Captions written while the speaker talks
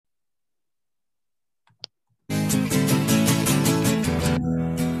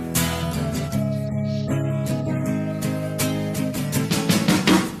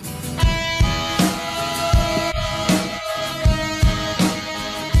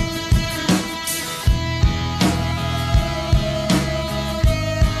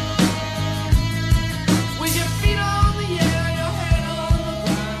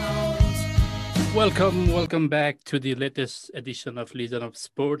Welcome back to the latest edition of Legion of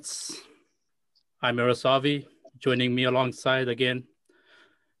Sports. I'm Mirasavi, joining me alongside again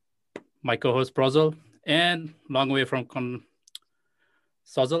my co-host Prozol, and long way from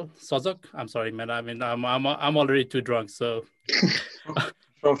Sozok. I'm sorry, man. I mean, I'm already too drunk, so.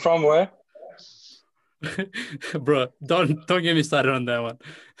 From where? Bro, don't get me started on that one.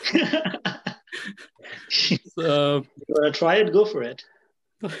 So you wanna try it? Go for it.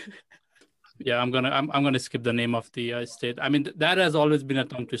 Yeah, I'm gonna skip the name of the state. I mean, that has always been a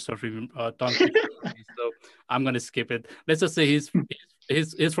tongue twister for me, so I'm gonna skip it. Let's just say he's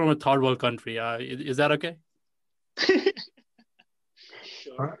from a third world country. Is that okay?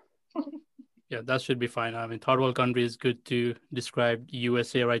 Sure. Yeah, that should be fine. I mean, third world country is good to describe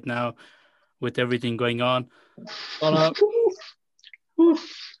USA right now with everything going on.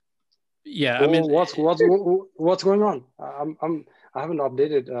 Yeah, I mean, what's going on? I haven't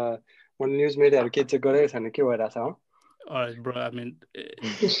updated. When news media kids are and all right, bro. I mean,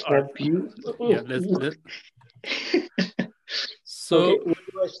 yeah, let's. So, okay, where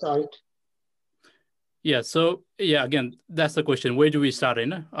do I start? Yeah, so again, that's the question. Where do we start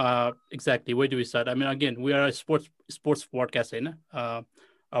in? Exactly, where do we start? I mean, again, we are a sports podcast in.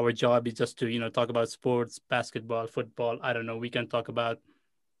 Our job is just to talk about sports, basketball, football. I don't know. We can talk about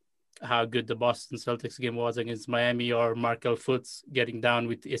how good the Boston Celtics game was against Miami, or Markel Fultz getting down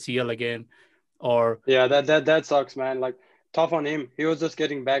with ACL again, or that sucks, man. Like, tough on him. He was just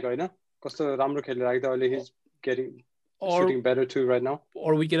getting back, right? He's shooting better too right now.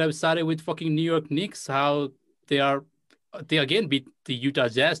 Or we could have started with fucking New York Knicks, how they again beat the Utah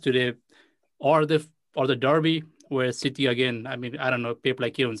Jazz today, or the Derby where City again. I mean, I don't know, Pep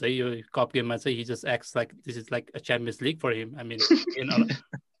like you say, cop game, I say he just acts like this is like a Champions League for him. I mean,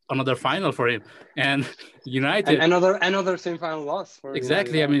 another final for him, and United and another semi-final loss for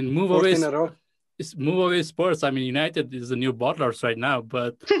exactly. United. I mean, move away Spurs. I mean, United is the new bottlers right now,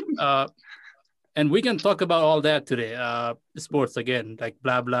 but and we can talk about all that today. Sports again, like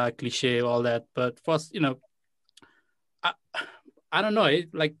blah blah, cliche, all that. But first, I don't know.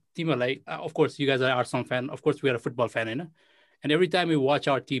 Like Timo, like of course you guys are Arsenal fan. Of course we are a football fan, and every time we watch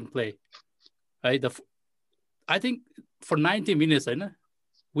our team play, right? I think for 90 minutes,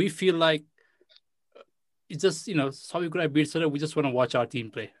 we feel like it's just so we could have beat so we just want to watch our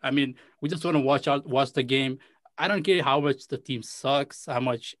team play. I mean, we just want to watch the game. I don't care how much the team sucks, how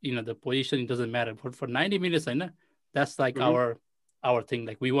much the position, it doesn't matter. But for 90 minutes, that's like our thing.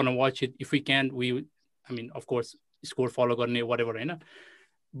 Like we want to watch it if we can. Of course, score, follow, whatever,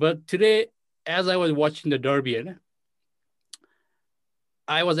 But today, as I was watching the derby,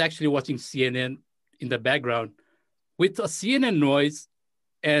 I was actually watching CNN in the background with a CNN noise,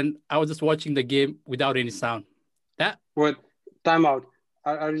 and I was just watching the game without any sound. Time out.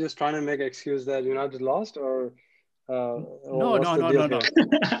 Are you just trying to make an excuse that United lost, or no.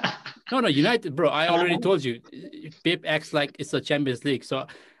 No, United, bro. I already told you, Pep acts like it's a Champions League. So,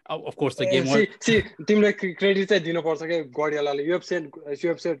 of course, the game was. See, team like credit said, Guardiola. You have said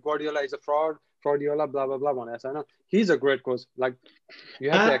Guardiola is a fraud. Guardiola, blah blah blah. He's a great coach. Like,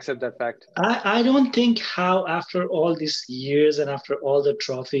 you have to accept that fact. I don't think how after all these years and after all the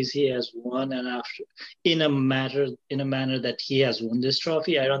trophies he has won, and after in a manner that he has won this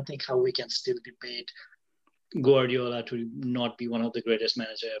trophy, I don't think how we can still debate Guardiola to not be one of the greatest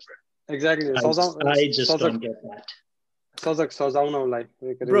manager ever. Exactly. I just don't get that.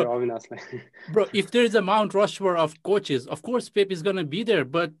 Bro, if there is a Mount Rushmore of coaches, of course Pep is gonna be there.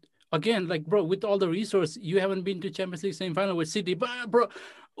 But again, like, bro, with all the resource, you haven't been to Champions League semi-final with City. But bro,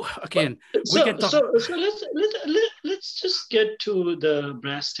 again, we can talk. So let's just get to the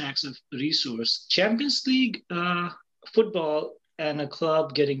brass tacks of resource. Champions League football and a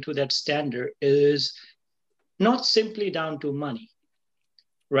club getting to that standard is not simply down to money,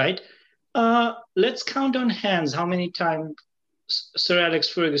 right? Let's count on hands how many times Sir Alex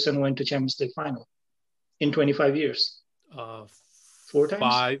Ferguson went to Champions League final in 25 years. 4 times?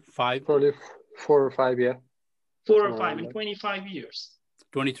 Five. Probably 4 or 5, yeah. 4 or 5 in 25 years.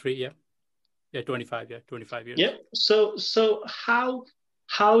 23, yeah. Yeah, 25, yeah, 25 years. Yeah. So how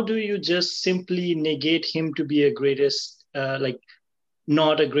do you just simply negate him to be a greatest,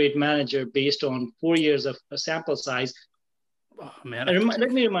 not a great manager based on 4 years of a sample size? Oh, man.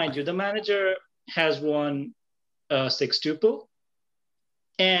 Let me remind you, the manager has won a sextuple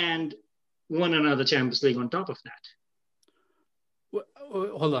and won another Champions League on top of that.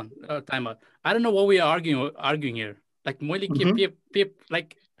 Hold on, time out. I don't know what we are arguing here. Like, Pep,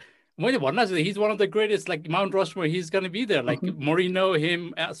 he's one of the greatest, like Mount Rushmore. He's gonna be there. Like Mourinho,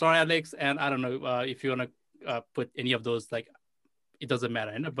 him, Sir Alex, and I don't know if you wanna put any of those. Like, it doesn't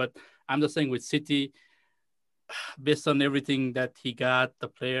matter. But I'm just saying with City, based on everything that he got, the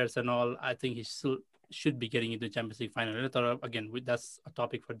players and all, I think he still should be getting into Champions League final. Again, that's a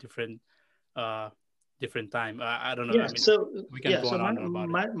topic for different time. I don't know. I mean, we can go So on and about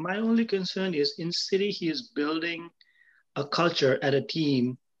it. my only concern is in City, he is building a culture at a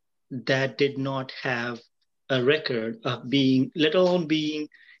team that did not have a record of being, let alone being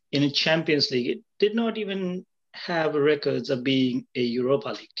in a Champions League. It did not even have records of being a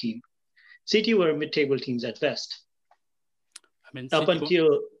Europa League team. City were mid-table teams at best. I mean, Up City,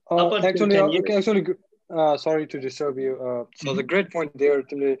 until Actually, 10 years. okay, actually, sorry to disturb you. So the great point there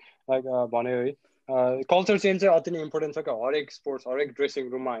to like भन्यो है culture change चाहिँ अति नै important छ क्या हरेक sports हरेक dressing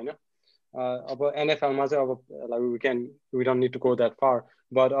रुममा होइन अब एनएफएलमा चाहिँ अब like we don't need to go that far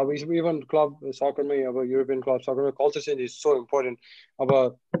but अब इभन क्लब सकरमै अब युरोपियन क्लब सकरमै culture change is so important अब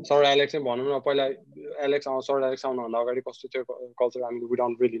सर एलेक्स चाहिँ भनौँ न पहिला सर एलेक्स आउनुभन्दा अगाडि कस्तो थियो कल्चर हामी we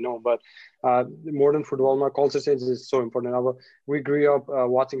don't really know but modern फुटबलमा culture change is so important अब we grew up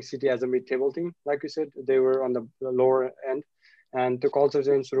watching City as a mid table team like you said they were on the lower end and त्यो culture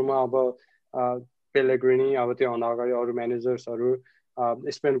change सुरुमा अब Pellegrini अब त्योभन्दा अगाडि अरू म्यानेजर्सहरू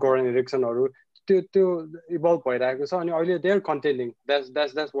Spain गोरन इरिक्सनहरू त्यो इभल्भ भइरहेको छ अनि अहिले they are contending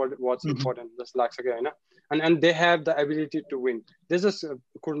that's what's important जस्तो लाग्छ कि होइन and they have the ability to win. They just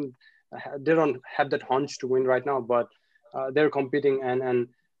they don't have that hunch to win right now, but they're competing and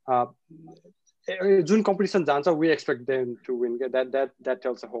June competition जान्छ we expect them to win. That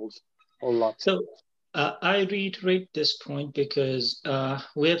tells a whole lot. So I reiterate this point because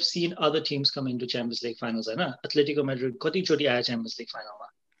we have seen other teams come into Champions League finals. Atletico Madrid कति चोटि आयो Champions League final मा,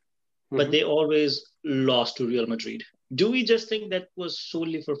 but they always lost to Real Madrid. Do we just think that was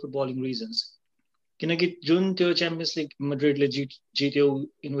solely for footballing reasons? किनकि जुन त्यो champions लिग मड्रिडले जित्यो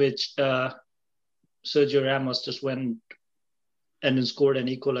in which Sergio Ramos just went and scored an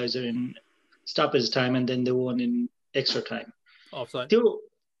equalizer in stoppage time and then they won in extra time. Offside.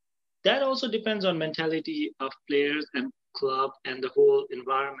 That also depends on mentality of players and club and the whole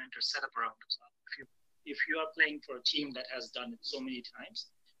environment or setup around the club. If you are playing for a team that has done it so many times,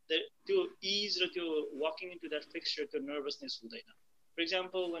 त्यो ease र त्यो walking into that fixture त्यो nervousness हुँदैन. For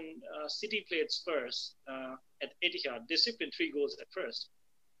example, when City played Spurs at Etihad, they sipped in 3 goals at first.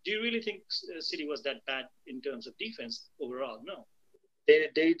 Do you really think City was that bad in terms of defense overall? No.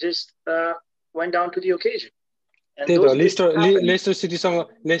 They just went down to the occasion. Leicester City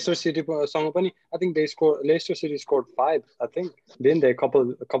सँग पनि I think Leicester City scored 5, I think, didn't they, a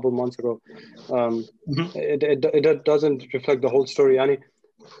couple months ago. It doesn't reflect the whole story.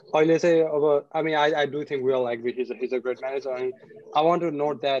 अहिले चाहिँ अब I mean I do think we all agree he's a great manager. I want to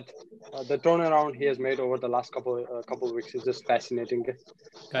note that the turnaround he has made over the last couple weeks is just fascinating.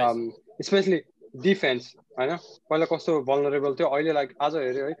 Especially defense, हैन पहिला कस्तो vulnerable थियो अहिले like आज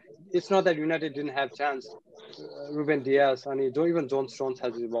हेर्यो है it's not that United didn't have chance. Ruben Diaz and even John Stones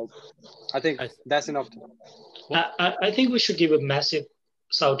has evolved. I think that's enough. I think we should give a massive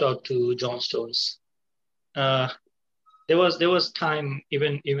shout out to John Stones. There was time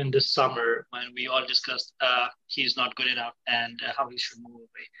even this summer when we all discussed he's not good enough and how he should move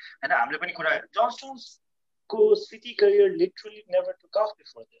away. And हामीले पनि कुरा John Stones को City career literally never took off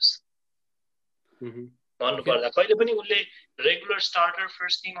before this. भन्नु पर्दा कहिले पनि उनले regular starter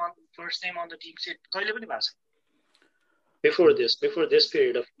first name on the team sheet कहिले पनि भएको छैन before this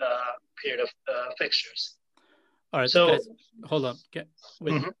period of fixtures. All right, so guys, hold on.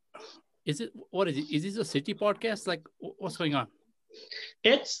 Wait. Is this a City podcast? Like, what's going on?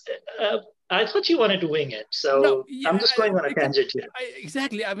 It's I thought you wanted to wing it, so no, yeah, I'm just going on a tangent here.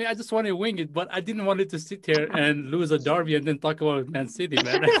 Exactly. I mean, I just want to wing it, but I didn't want it to sit here and lose a derby and then talk about Man City,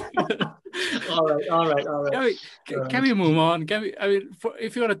 man. All right. Can we move on?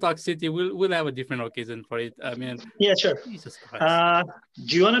 If you want to talk City, we'll have a different occasion for it. I mean, yeah, sure. Jesus Christ.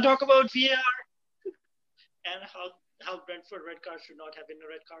 Do you want to talk about VAR and how Brentford red card should not have been a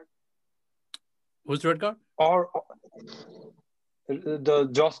red card? Who's the red card? Or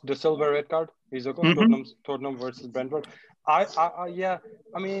the silver red card. He's a Tottenham versus Brentford. I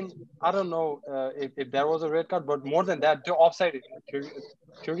mean I don't know if there was a red card, but more than that, the offside.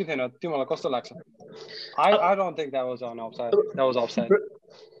 I don't think that was on offside. That was offside.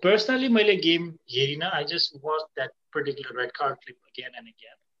 Personally, my game Yerina, I just watched that particular red card clip again and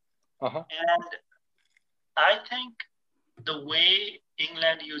again. And I think the way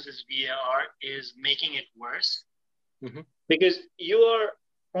England uses VAR is making it worse because you are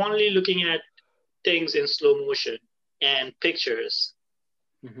only looking at things in slow motion and pictures.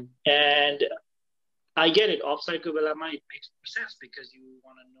 And I get it. Offside Kubelama, it makes more sense because you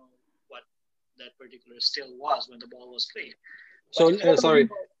want to know what that particular still was when the ball was played. So sorry.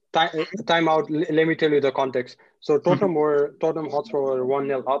 time out. Let me tell you the context. So Tottenham Hotspur were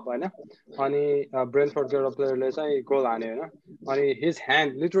 1-0 up, होइन अनि Brentford बाट प्लेयरले चाहिँ गोल हान्यो होइन अनि his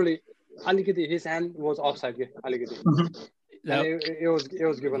hand literally अलिकति his hand was offside के अलिकति and it was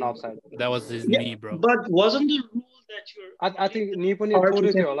given offside. That was his knee, bro. But wasn't the rule that you're I think knee पनि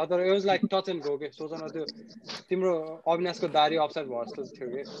थोरै थियो होला तर it was like touch and go के सोच न त्यो तिम्रो अविनाशको दारी offside भयो जस्तो थियो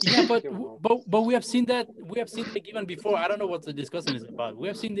के. Yeah, but we have seen that given before. I don't know what the discussion is about. We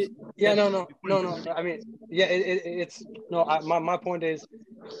have seen the no. I mean, yeah, it's no. My point is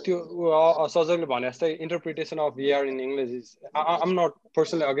to सजगले भने जस्तै interpretation of VAR in English is I'm not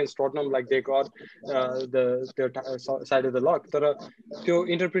personally against Tottenham, like they got their side of the luck. तर त्यो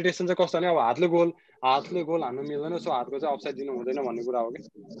interpretation चाहिँ कस्तो भने अब हातले गोल हान्नु मिल्दैन सो हातको चाहिँ अफसाइड दिनु हुँदैन भन्ने कुरा हो के.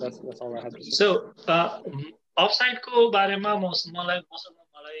 That's all I have to say. So offside को बारेमा मलाई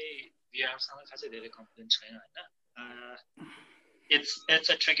VAR सँग खासै धेरै कम्प्लेन छैन हैन. It's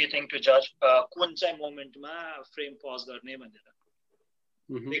a tricky thing to judge कुन चाहिँ मोमेन्टमा फ्रेम पज गर्ने भनेर.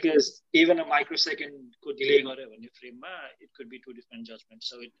 Because even a microsecond को delay गर्यो भने फ्रेममा it could be two different judgments.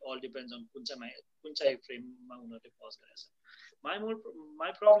 So it all depends on कुन चाहिँ फ्रेममा उनीहरुले पज गरेछ. My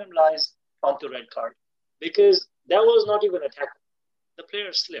problem lies on the red card because that was not even a tackle. The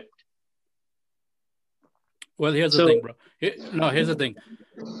player slipped. Well, here's the thing, bro. Here's the thing.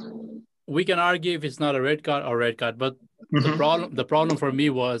 We can argue if it's not a red card or red card, but the problem for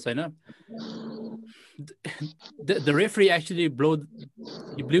me was, I know, the referee actually blew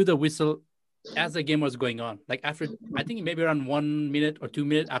the whistle as the game was going on. Like after, I think maybe around 1 minute or 2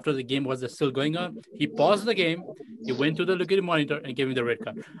 minutes after the game was still going on, he paused the game, he went to the look at the monitor and gave me the red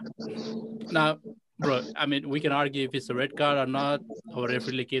card. Now, bro, I mean, we can argue if it's a red card or not. Or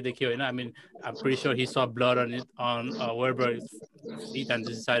referee I mean, I'm pretty sure he saw blood on it on Werber's feet and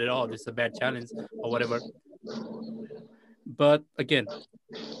decided, oh, this is a bad challenge or whatever. But again,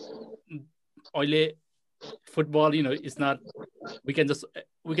 football, it's not. We can just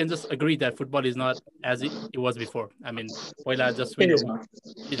agree that football is not as it was before. I mean,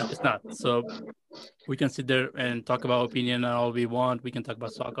 it's not. So we can sit there and talk about opinion and all we want. We can talk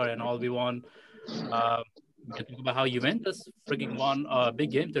about soccer and all we want. We can talk about how Juventus freaking won a big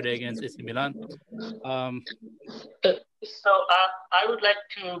game today against AC Milan. So I would like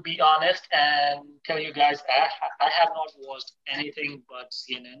to be honest and tell you guys I have not watched anything but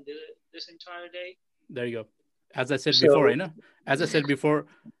CNN this entire day. There you go. As I said before,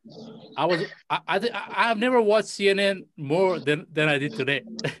 I've never watched CNN more than I did today.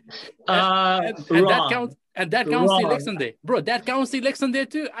 and that counts. And that counts the election day. Bro, that counts the election day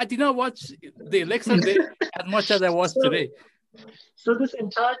too. I did not watch the election day as much as I watched today. So this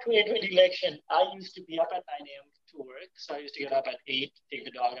entire 2020 election, I used to be up at 9 a.m. to work. So I used to get up at 8, take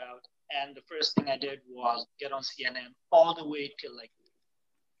the dog out. And the first thing I did was get on CNN all the way till like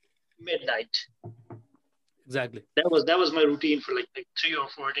midnight. Exactly. That was my routine for like 3 or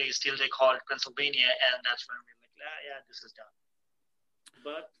 4 days till they called Pennsylvania. And that's when we were like, yeah, this is done.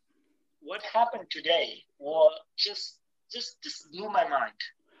 But what happened today was just blew my mind.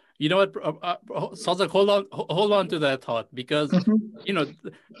 You know what, Sajak, hold on to that thought because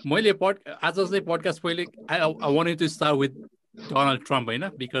podcast I wanted to start with Donald Trump,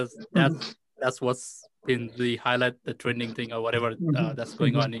 because that's what's been the highlight, the trending thing or whatever that's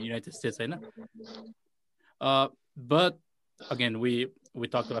going on in the United States, but again, we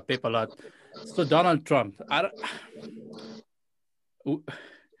talked about Pep a lot. So Donald Trump,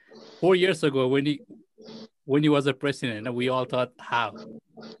 4 years ago, when he was a president, we all thought how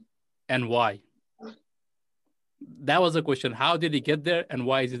and why. That was the question. How did he get there and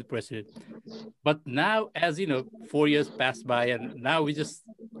why is he the president? But now, as 4 years passed by, and now we just,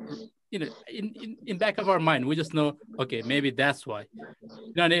 in back of our mind, we just know, okay, maybe that's why.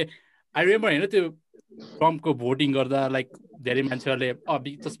 I remember, to Trumpको voting गर्दा like धेरै मान्छेहरूले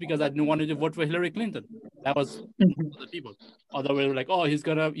just because I didn't want to vote for Hillary Clinton. That was the people. Otherwise, were like, oh, he's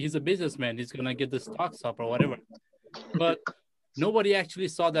a businessman. He's gonna get the stocks up or whatever. But nobody actually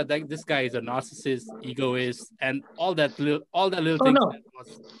saw that this guy is a narcissist, egoist, and all that little things.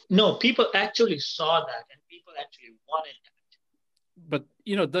 No, people actually saw that, and people actually wanted that. But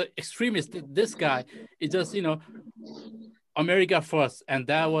the extremist, this guy is just America first, and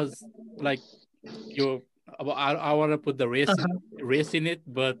that was like I want to put the race in it,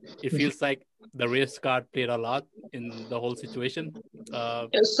 but it feels like the race card played a lot in the whole situation.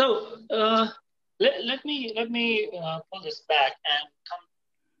 So let me pull this back and come.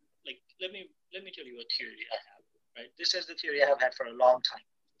 Like let me tell you a theory I have. Right, this is the theory I have had for a long time.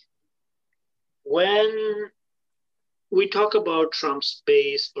 When we talk about Trump's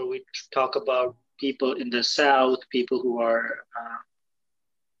base, or we talk about people in the South, people who are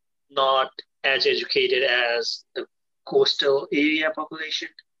not as educated as the coastal area population,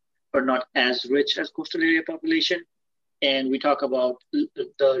 or not as rich as coastal area population. And we talk about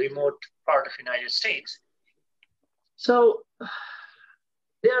the remote part of United States. So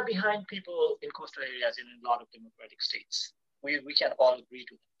they are behind people in coastal areas in a lot of democratic states. We can all agree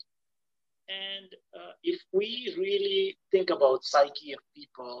to that. And if we really think about psyche of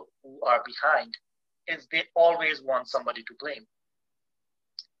people who are behind, is they always want somebody to blame.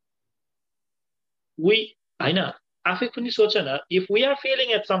 I know. If we are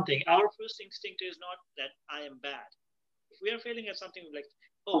failing at something, our first instinct is not that I am bad. If we are failing at something, like,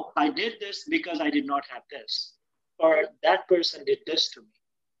 oh, I did this because I did not have this, or that person did this to me.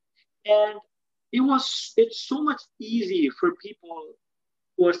 And it's so much easy for people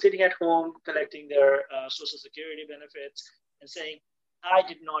who are sitting at home collecting their social security benefits and saying, I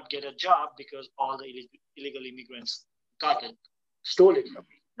did not get a job because all the illegal immigrants got it, stole it from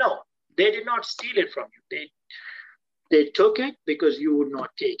me. No, they did not steal it from you. They took it because you would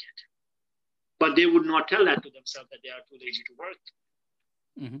not take it. But they would not tell that to themselves that they are too lazy to work.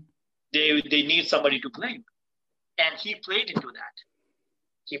 Mm-hmm. They need somebody to blame. And he played into that.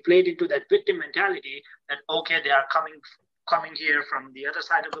 He played into that victim mentality that, okay, they are coming here from the other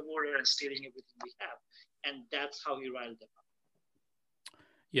side of the border and stealing everything we have. And that's how he riled them up.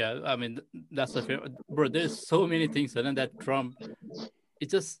 Yeah, I mean, that's a fair... Bro, there's so many things, and then that Trump, he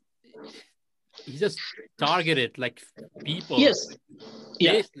just targeted, like, people. Yes.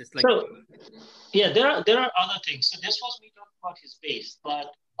 Yeah. Baseless, like... So, yeah, there are other things. So this was me talking about his base,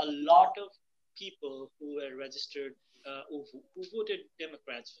 but a lot of people who were registered, who voted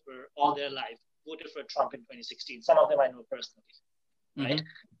Democrats for all their life, voted for Trump in 2016. Some of them I know personally, right?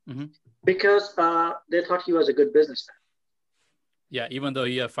 Mm-hmm. Because they thought he was a good businessman. Yeah, even though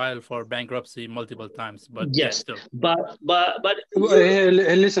he filed for bankruptcy multiple times, but yes, yeah, still. But hey,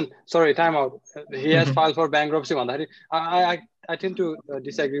 listen, sorry, time out. He has filed for bankruptcy. I tend to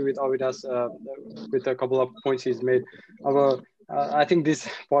disagree with Avidas with a couple of points he's made. I think this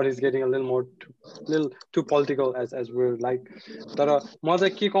part is getting a little too political as we're like. But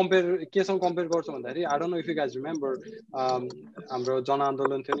compare I don't know if you guys remember हाम्रो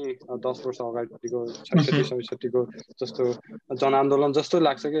जनआन्दोलन थियो नि 10 वर्ष अगाडिको 66 को जस्तो जनआन्दोलन जस्तो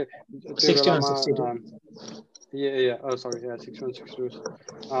लाग्छ के त्यो बेलामा sorry, 61 62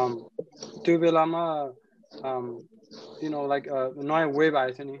 त्यो बेलामा like नयाँ wave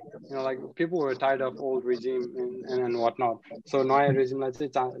आएको थियो नि, like people were tired of old regime and whatnot, so नयाँ regimeलाई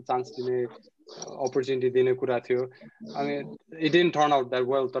चाहिँ chance दिने opportunity दिने कुरा थियो. I mean, it didn't turn out that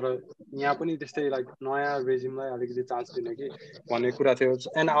well, तर यहाँ पनि त्यस्तै like नयाँ regimeलाई अलिकति chance दिने कि भन्ने कुरा थियो,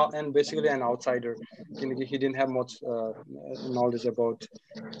 and basically an outsider किनकि he didn't have much knowledge about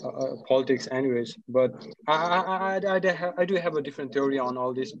politics anyways. But I do have a different theory on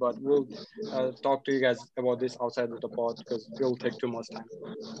all this, but we'll talk to you guys about this outside of the pod because it will take too much time.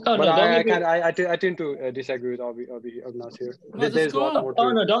 I tend to disagree with Avinash here. There's a lot more to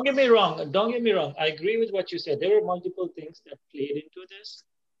it. No, don't get me wrong. I agree with what you said. There were multiple things that played into this.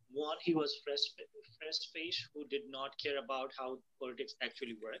 One, he was fresh-faced who did not care about how politics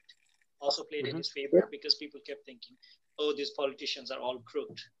actually worked. Also played in his favor because people kept thinking, oh, these politicians are all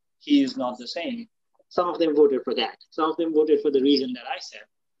crooked. He is not the same. Some of them voted for that. Some of them voted for the reason that I said.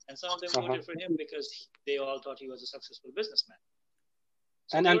 And some of them voted for him because they all thought he was a successful businessman.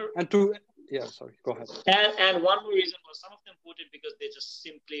 So sorry, go ahead. And one more reason was some of them voted because they just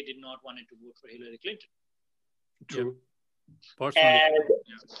simply did not want to vote for Hillary Clinton. True.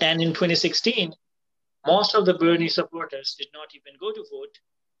 And in 2016, most of the Bernie supporters did not even go to vote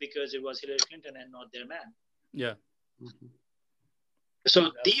because it was Hillary Clinton and not their man. Yeah.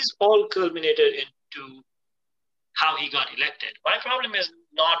 So these all culminated into how he got elected. My problem is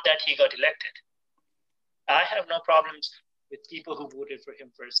not that he got elected. I have no problems with people who voted for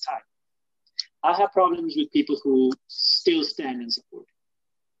him first time. I have problems with people who still stand and support him.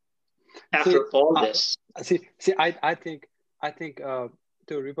 After all this. I think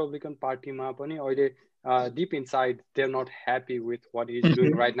the Republican Party ma pani deep inside they're not happy with what he's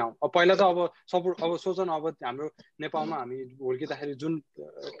doing right now. पहिला त अब सोच न अब हाम्रो नेपालमा हामी हुर्किँदाखेरि जुन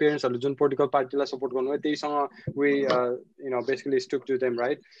पेरेन्ट्सहरुले जुन political पार्टीलाई सपोर्ट गर्नुभयो त्यहीसँग we basically stuck to them,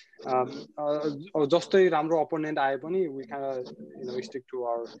 right? जस्तै राम्रो अपोनेन्ट आए पनि we kind of stick to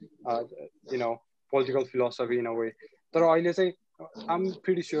our political philosophy in a way. तर अहिले चाहिँ I'm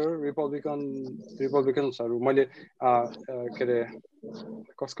pretty sure Republicans मैले के अरे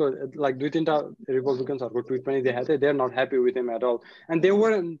कसको like दुई तीनटा Republicansहरुको ट्वीट पनि देखाएको थिए. They're not happy with him at all, and they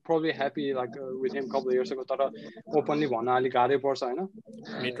weren't probably happy like with him couple of years ago. तर openly भन्न अलिक गाह्रै पर्छ हैन.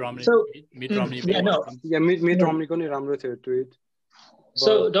 Mitt Romney को नि राम्रो थियो tweet.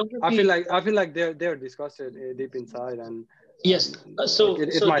 So, But Dr. I P, feel like they're disgusted deep inside, and yes. like it So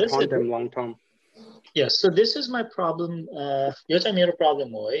might this is haunt them long term. yes. So this is my problem. यो चाहिँ मेरो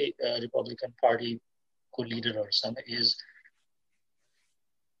problem हो है Republican Party को leaderहरूसँग is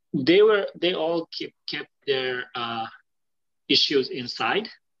they all kept their issues inside,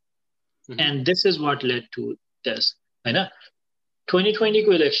 and this is what led to this. I know 2020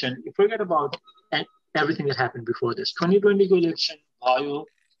 को election. Forget about everything that happened before this. 2020 को election भयो.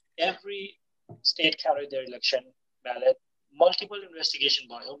 Every state carried their election ballot. Multiple investigation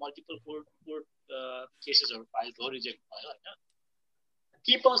भयो. Multiple court cases are filed or rejected भयो.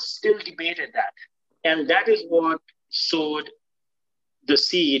 People still debated that, and that is what sowed the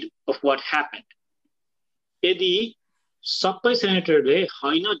seed of what happened. यदि सबै सेनेटरले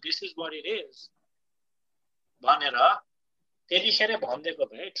होइन this is what it is भनेर त्यतिखेर भनिदिएको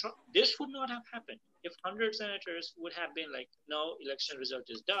भए this would not have happened. If 100 senators would have been like, no, election result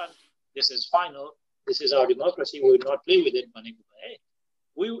is done, this is final, this is our democracy, we will not play with it,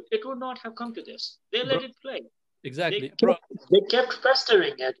 it would not have come to this. They let it play. Exactly. They kept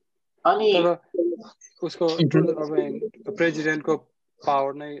festering it. तर उसको अब प्रेसिडेन्टको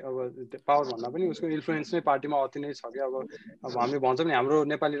power नै अब power भन्दा पनि उसको influence नै पार्टीमा अति नै छ क्या अब हामी भन्छौँ नि हाम्रो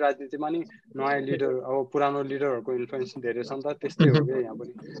नेपाली राजनीतिमा नि नयाँ लिडर अब पुरानो लिडरहरूको इन्फ्लुएन्स धेरै छ नि त त्यस्तै हो क्या यहाँ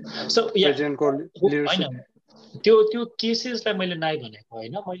पनि प्रेसिडेन्टको लिडरसिप त्यो केसेसलाई मैले नाइ भनेको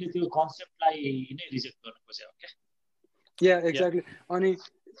होइन मैले त्यो कन्सेप्टलाई नै रिजेक्ट गर्न खोजेको क्या या एक्ज्याक्टली अनि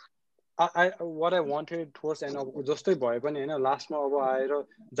what I wanted towards end अब जस्तै भए पनि हैन लास्टमा अब आएर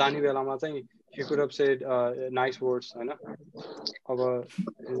जाने बेलामा चाहिँ he could have said nice words हैन अब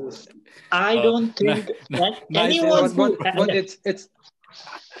I don't think that anyone but it's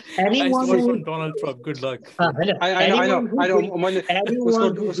anyone nice from Donald Trump. Good luck. I know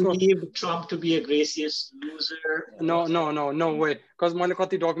anyone who believed Trump to be a gracious loser. No way. Because मैले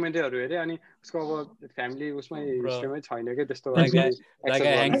कति डकुमेन्ट्रीहरू हेरेँ अनि उसको अब family उसमै हिस्ट्रीमै छैन के त्यस्तो that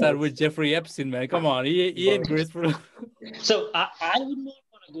guy hangs out with Jeffrey Epstein, man. Come on, he ain't graceful. So I would not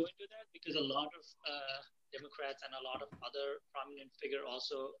want to go into that because a lot of Democrats and a lot of other prominent figure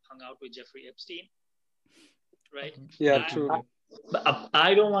also hung out with Jeffrey Epstein, right? Yeah, true. But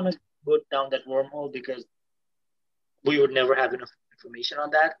I don't want to go down that wormhole because we would never have enough information on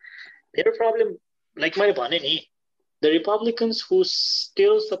that. Their problem, like my Banini, the Republicans who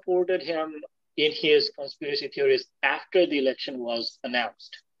still supported him in his conspiracy theories after the election was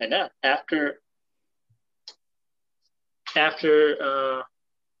announced, and after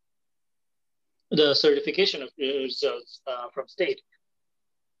the certification of results from state,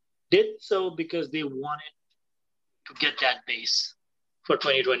 did so because they wanted to get that base for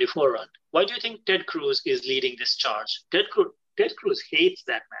 2024 run. Why do you think Ted Cruz is leading this charge? Ted Cruz hates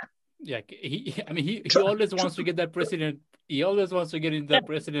that man. Yeah, he always wants to get that president. He always wants to get into that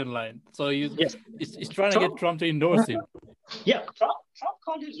president line. So he's trying to get Trump to endorse him. Yeah, Trump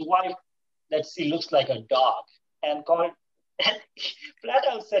called his wife that she looks like a dog, and flat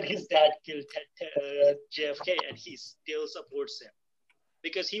out said his dad killed JFK, and he still supports him.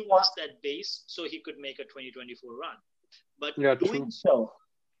 Because he wants that base so he could make a 2024 run. But doing so,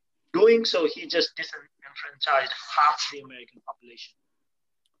 he just disenfranchised half the American population.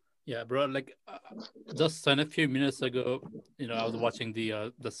 Yeah, bro. Like just a few minutes ago, I was watching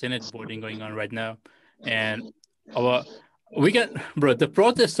the Senate voting going on right now, and the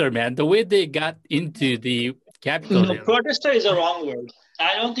protester, man, the way they got into the Capitol. No, protester is a wrong word.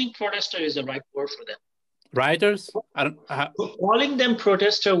 I don't think protester is the right word for them. Rioters? Calling them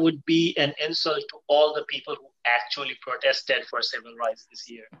protester would be an insult to all the people who actually protested for civil rights this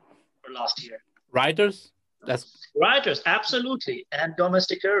year or last year. Rioters? That's rioters, absolutely, and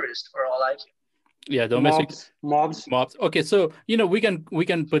domestic terrorists for all I care. Yeah, domestic mobs. Okay, so we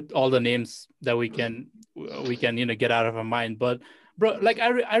can put all the names that we can get out of our mind, but bro, like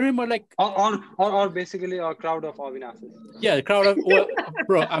I remember like or basically a crowd of Avinasis. Yeah, a crowd of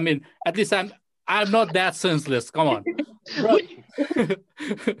bro. I mean, at least I'm not that senseless. Come on, bro. I have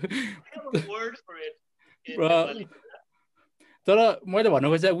a word for it. Bro.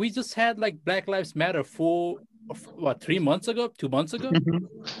 We just had like Black Lives Matter 3 months ago, 2 months ago,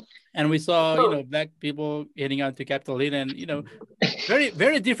 and we saw black people heading out to Capitol Hill, and very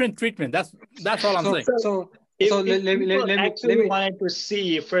very different treatment. That's all I'm saying. So let me wanted to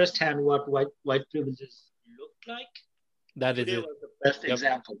see firsthand what white privileges look like. That is it. Was the best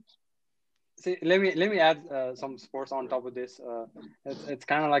example. See, let me add some sports on top of this. It's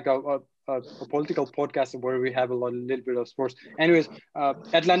kind of like a political podcast where we have a little bit of sports. Anyways,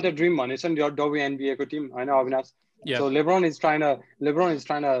 Atlanta Dream भनेछ नि WNBA को team हैन Avinash Yeah. So LeBron is trying to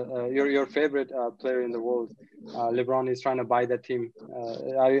your favorite player in the world. LeBron is trying to buy that team.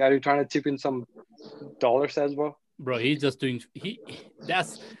 Are you trying to chip in some dollars as well? Bro, he's just doing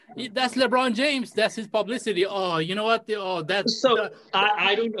that's LeBron James. That's his publicity. Oh, you know what? Oh, So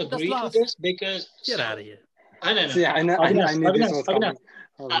I don't just agree to lost. this because Get out of here. I know. See, I knew this was coming.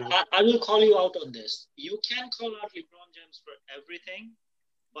 I will call you out on this. You can call out LeBron James for everything,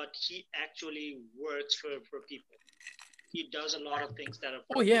 but he actually works for people. He does a lot of things that are.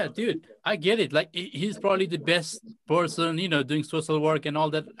 Oh yeah, dude, I get it. Like he's probably the best person, doing social work and all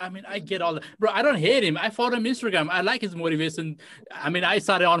that. I mean, I get all that, bro. I don't hate him. I follow him on Instagram. I like his motivation. I mean, I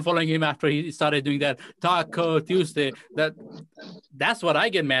started unfollowing him after he started doing that Taco Tuesday. That's what I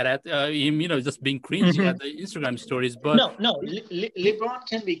get mad at. Him, just being cringy at the Instagram stories. But no, LeBron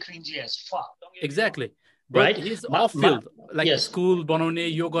can be cringy as fuck. Exactly. But right? he's off field, like yes. school, Bonone,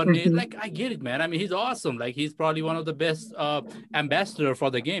 yoga, like I get it, man. I mean, he's awesome. Like he's probably one of the best ambassador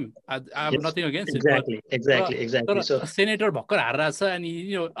for the game. I have nothing against it. But, Exactly. So Senator Bhakkar Harasa, and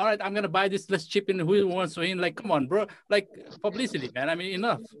all right, I'm gonna buy this. Let's chip in. Who wants to win? Like, come on, bro. Like publicity, man. I mean,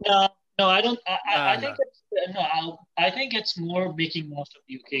 enough. No, I don't. I think I think it's more making most of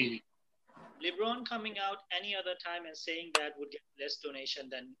the occasion. LeBron coming out any other time and saying that would get less donation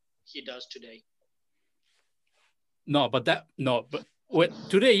than he does today. But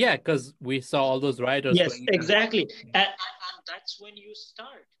today, yeah, because we saw all those writers. Yes, exactly, and that's when you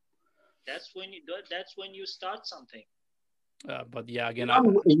start. That's when you start something. But yeah, again,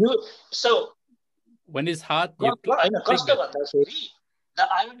 when it's hot, the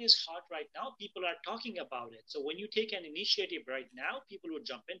iron is hot right now. People are talking about it. So when you take an initiative right now, people would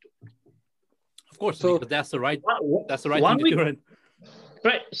jump into it. Of course, because that's the right thing to do.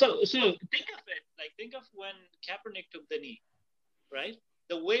 Right. So think of it. Like think of when Kaepernick took the knee, right?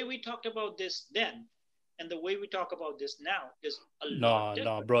 The way we talked about this then and the way we talk about this now is a lot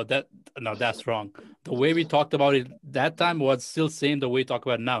different. No, bro. That's wrong. The way we talked about it that time was still same the way we talk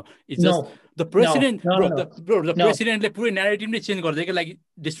about it now. It's just the president, the president put narrative change like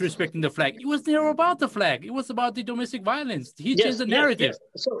disrespecting the flag. It was never about the flag. It was about the domestic violence. He changed the narrative.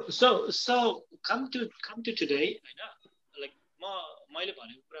 Yes. So come to today,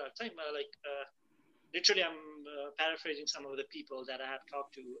 like literally I'm paraphrasing some of the people that I have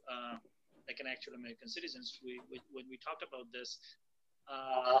talked to, like an actual American citizens. When we talked about this,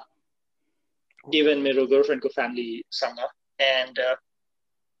 even my girlfriend family sanga, and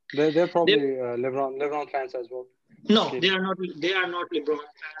they're probably LeBron fans as well. No, they are not. They are not LeBron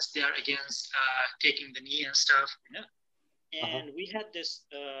fans. They are against taking the knee and stuff. And we had this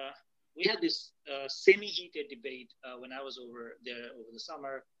semi-heated debate when I was over there over the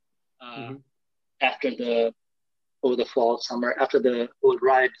summer, over the fall summer after the whole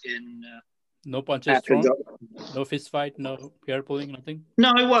riot in. No punches thrown, no fist fight, no hair pulling, nothing.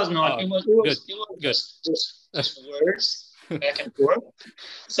 No, it was not. It was just words. Back and forth.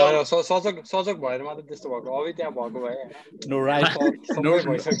 So Sojak bhaएर मात्र त्यस्तो भएको अभी त्यहाँ भएको भए no rifle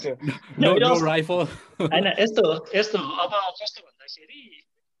no rifle हैन यस्तो अब कस्तो भन्दाखेरि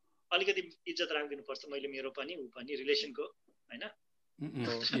अलिकति इज्जत राख्दिनु पर्छ मैले मेरो पनि उ पनि रिलेसनको हैन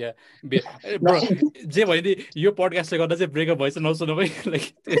Yeah, bro. जे भयो नि यो पडकास्टले गर्दा चाहिँ ब्रेकअप भएछ नसुन्नु भइ लाइक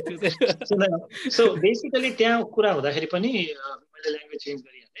सो बेसिकली त्यहाँ कुरा हुँदाखेरि पनि मैले ल्याङ्ग्वेज चेन्ज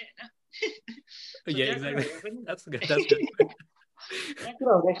गरिहालेँ हैन Yeah, exactly. That's good. त्यहाँ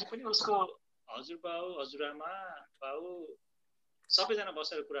कुरा हुँदाखेरि पनि उसको हजुरबाउ हजुरआमा बाउ सबैजना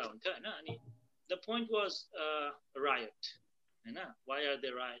बसेर कुरा हुन्थ्यो हैन अनि द पोइन्ट वाज रायट हैन why are they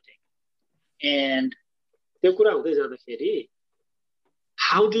rioting and त्यो कुरा हुँदै जाँदाखेरि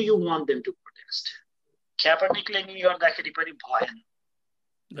how do you want them to protest? Kaepernickले नि गर्दाखेरि पनि भएन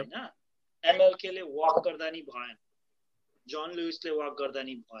हैन एमएलकेले वक गर्दा नि भएन जन लुइसले वक गर्दा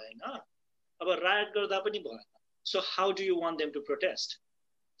नि भएन अब रायट गर्दा पनि भएन so how do you want them to protest?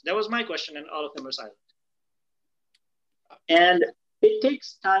 That was my question and all of them were silent. And it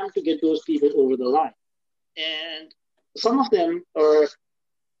takes time to get those people over the line. And some of them are at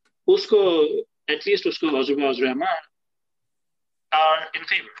least usko हजुरआमा are in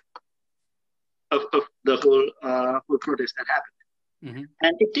favor of the whole protest that happened.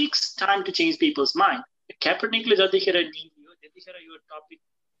 And it takes time to change people's mind. Kaepernickले जतिखेर neo त्यतिखेर यो topic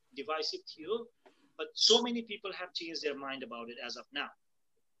divisive थियो, but so many people have changed their mind about it as of now.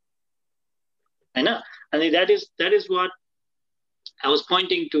 I know. And that is what I was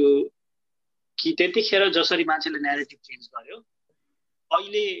pointing to. कि त्यतिखेर जसरी मान्छेले narrative change गर्यो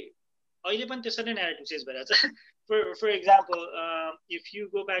अहिले पनि त्यसरी narrative change भइरहेछ. For example, if you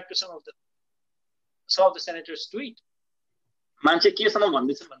go back to some of the senators' tweet, मान्छे केसम्म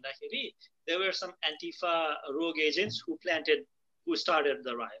भन्दैछ भन्दाखेरि there were some Antifa rogue agents who started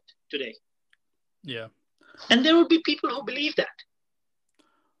the riot today. Yeah. And there would be people who believe that.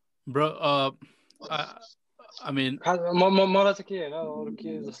 Bro, I mean, मलाई चाहिँ के होइन अरू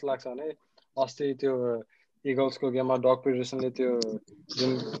के जस्तो लाग्छ भने अस्ति त्यो इगल्सको गेममा डग पिटरसनले त्यो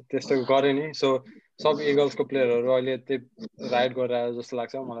जुन त्यस्तो गरे नि सो सब इगल्सको प्लेयरहरू अहिले त्यो राइड गरेर आयो जस्तो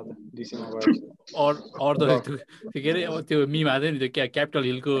लाग्छ मलाई त डिसीमा गएर or the के अरे त्यो मिम आयो नि त्यो क्यापिटल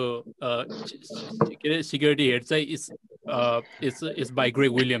हिलको के अरे सिक्युरिटी हेड चाहिँ is by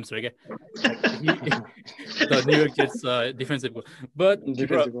Greg Williams right like the New York Jets defensive goal but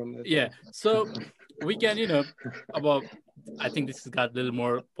bro, yeah so we can about I think this has got a little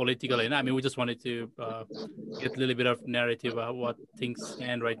more political I mean we just wanted to get a little bit of narrative about what things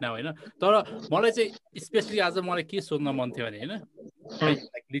stand right now तर मलाई चाहिँ especially आज मलाई के सोध्न मन थियो भने like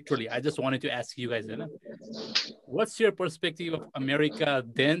literally I just wanted to ask you guys what's your perspective of America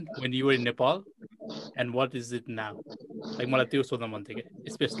then when you were in Nepal and what is it now like मलाई त्यो सोध्न मन थियो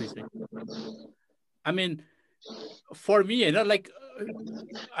especially चाहिँ I mean for me like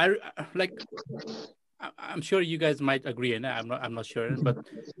I'm sure you guys might agree and I'm not sure but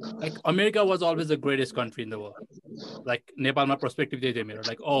like America was always the greatest country in the world like Nepal's perspective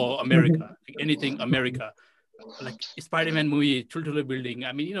like oh America like anything America like Spider-Man movie ठुल्ठुलो building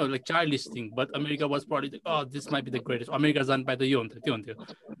I mean like childish thing but America was probably like, oh this might be the greatest America जान पाए त यो हुन्थ्यो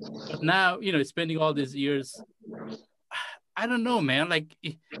but now spending all these years I don't know man like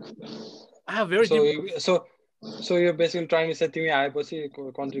I have very so you're basically trying to say तिमी आएपछि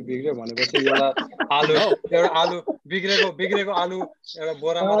country बिग्रियो भनेपछि एउटा आलु बिग्रेको आलु एउटा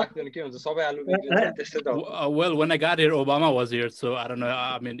बोरामा राख्दियो भने के हुन्छ सबै आलु बिग्रिन्छ त्यस्तै त हो well when I got here Obama was here so I don't know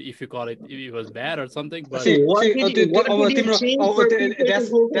I mean if you call it it was bad or something but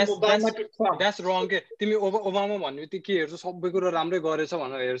that's wrong के तिमी ओबामा भन्ने बित्तिकै के हेर्छौ सबै कुरा राम्रै गरेछ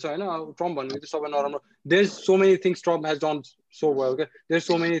भनेर हेर्छौ हैन ट्रम्प भन्ने बित्तिकै सबै नराम्रो there's so many things Trump has done so well okay there's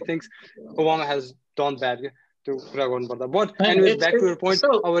so many things Obama has done bad okay to कुरा गर्नु पर्दा but anyways back to your point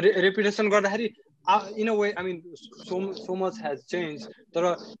our reputation गर्दाखेरि in a way I mean so much has changed but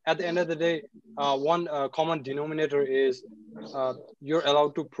at the end of the day one common denominator is you're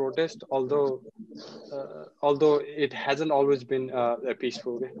allowed to protest although it hasn't always been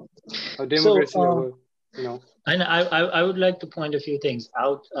peaceful democracy and I would like to point a few things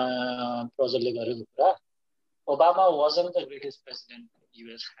out Obama wasn't the greatest president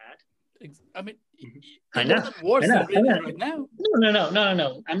US had I mean, worse than right now.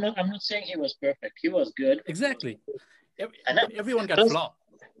 No. I'm not saying he was perfect. He was good. Exactly. Everyone got flaws.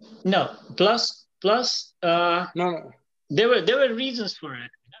 No. Plus. No. There were reasons for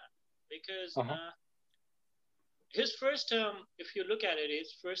it. Because his first term, if you look at it,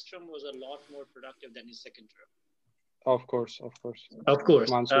 his first term was a lot more productive than his second term. Of course.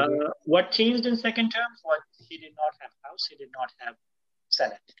 What changed in second term? What he did not have House. He did not have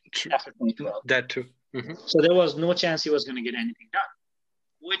Senate after 2012. That too. So there was no chance he was going to get anything done,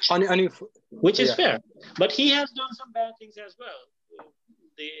 which is fair. But he has done some bad things as well.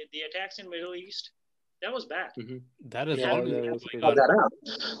 The attacks in Middle East, that was bad. That is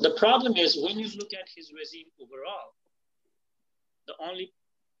The problem is when you look at his regime overall, the only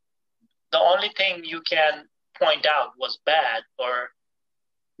thing you can point out was bad, or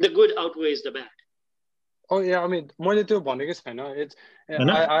the good outweighs the bad. Oh yeah, I mean, मैले त्यो भनेकै छैन it's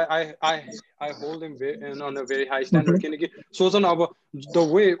I hold him on a very high standard किनकि सोच न अब the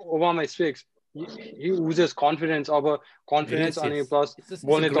way Obama speaks he oozes confidence अनि plus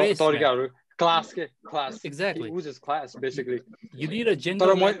बोल्ने तरिकाहरु class exactly he oozes class basically you need a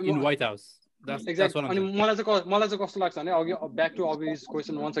gentleman in White House that's what I'm saying मलाई चाहिँ कस्तो लाग्छ भने अघि back to obvious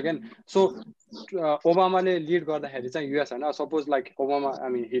question once again so ओबामाले lead गर्दाखेरि चाहिँ युएस हैन suppose like Obama I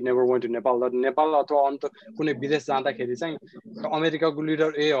mean he never went to Nepal अथवा अन्त कुनै विदेश जाँदाखेरि चाहिँ अमेरिकाको लिडर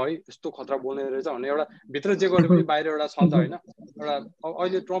है यस्तो खतरा बोल्ने रहेछ भने एउटा भित्र जे गरे पनि बाहिर एउटा छ त हैन एउटा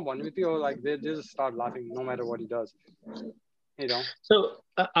अहिले ट्रम्प भन्ने बित्तिकै like they just start laughing no matter what he does so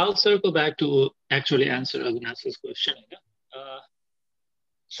I'll circle back to actually answer Agnas's question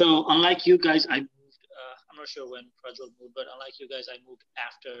so unlike you guys I moved I'm not sure when Prajwal moved but unlike you guys I moved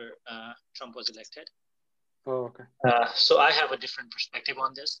after Trump was elected okay so I have a different perspective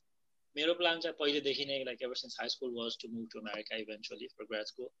on this मेरो plan चाहिँ पहिलेदेखि नै like ever since high school was to move to America eventually for grad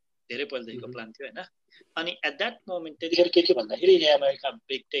school धेरै पहिलेदेखिको plan थियो हैन अनि at that moment त्यतिखेर के थियो भन्दाखेरि America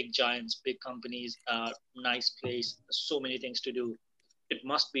big tech giants big companies nice place so many things to do it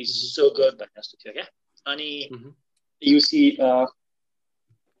must be so good भन्ने जस्तो थियो क्या अनि you see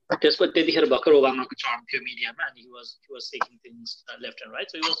त्यसको त्यतिखेर भर्खर ओबामाको टर्म थियो मिडियामा अनि he was taking things left and right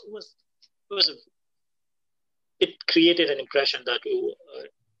so it was it created an impression that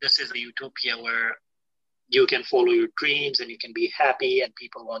this is a utopia where you can follow your dreams and you can be happy and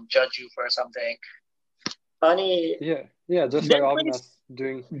people won't judge you for something. Funny. Yeah, just like Avinash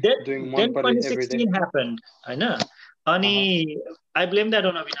doing then Monpari every day. 2016 happened. I know. Funny. I blame that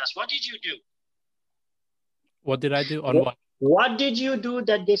on Avinash. What did you do? What did I do? On what? What did you do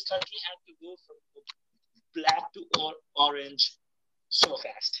that this country had to go from black to orange so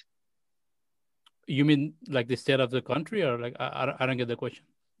fast? You mean like the state of the country, or like I don't get the question.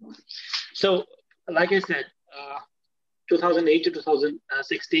 So, like I said, 2008 to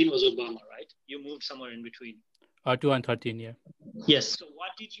 2016 was Obama, right? You moved somewhere in between. 2013, yeah. Yes. So, what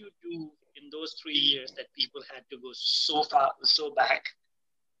did you do in those 3 years that people had to go so far, so back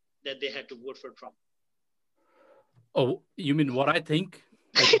that they had to vote for Trump? Oh, you mean what I think?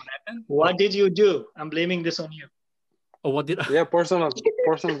 Like what happened? What did you do? I'm blaming this on you. Oh, what did? Yeah, personal.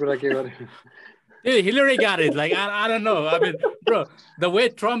 Dude, Hillary got it. Like I don't know. I mean, bro, the way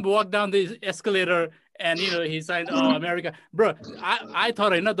Trump walked down the escalator and he signed America, bro. I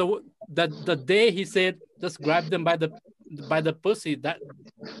thought the day he said just grab them by the pussy,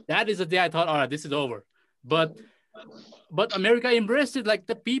 that is the day I thought, all right, this is over. But America embraced it, like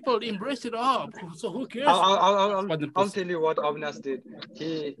the people embraced it. Oh, so who cares? I'll tell you what Avinash did.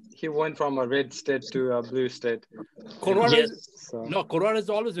 He went from a red state to a blue state. Colorado, Colorado's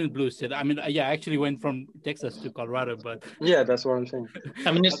always been blue state. I mean, yeah, I actually went from Texas to Colorado, but yeah, that's what I'm saying.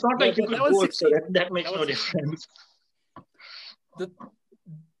 I mean, it's not like you could vote, so that makes no difference.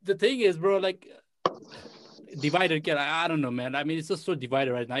 The thing is, bro, like divided. I don't know, man. I mean, it's just so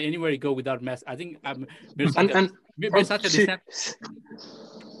divided right now. Anywhere you go without mask, I think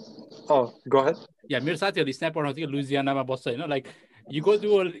Oh, go ahead. Yeah, मेरो साथीहरुले snap पठाउँथ्यो लुजियानामा बस्छ हैन, like you go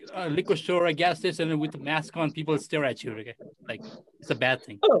to a liquor store or a gas station and with a mask on, people stare at you, okay? Like it's a bad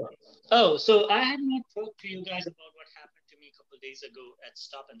thing. So I had not talked to you guys about what happened to me a couple of days ago at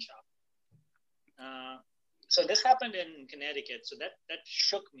Stop and Shop. So this happened in Connecticut, so that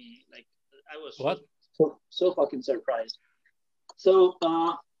shook me. Like I was so fucking surprised. So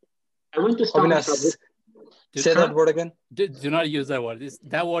I went to Stop and Shop. Say that word again. Do not use that word.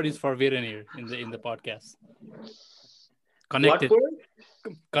 That word is forbidden here in the podcast. Connected. What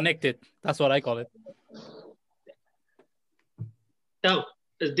word? Connected. That's what I call it. Oh,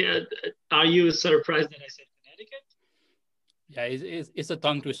 are you surprised that I said Connecticut? Yeah, it's a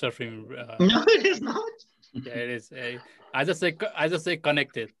tongue twister for me. No, it is not. Yeah, it is. I just say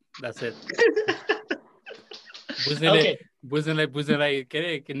connected. That's it. बुझ्नेलाई के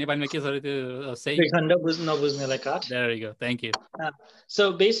अरे नेपालीमा के छ त्यो सही खण्ड नबुझ्नेलाई काट. There you go. Thank you.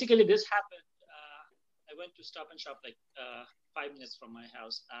 So basically this happened. I went to Stop and Shop like 5 minutes from my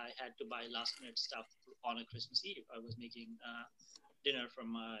house. I had to buy last minute stuff on a Christmas Eve. I was making dinner for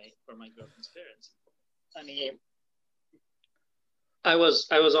my girlfriend's parents. And I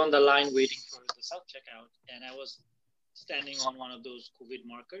was on the line waiting for the self-checkout, and I was standing on one of those COVID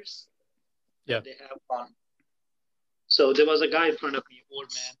markers. Yeah. They have on. So there was a guy in front of me, old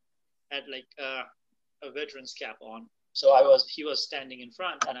man, had like a veteran's cap on. So he was standing in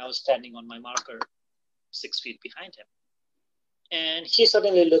front, and I was standing on my marker 6 feet behind him. And he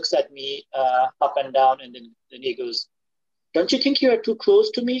suddenly looks at me up and down, and then he goes, "Don't you think you are too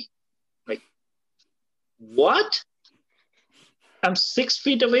close to me?" Like, what? I'm 6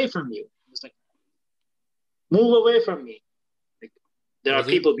 feet away from you. It's like, move away from me. Like, there are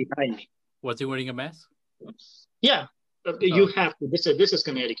people behind me. Was he wearing a mask? Yeah. You have to. This is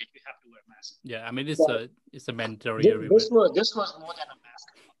Connecticut. You have to wear a mask. Yeah, I mean it's a mandatory. This was more than a mask.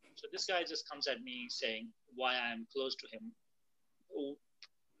 So this guy just comes at me saying why I am close to him,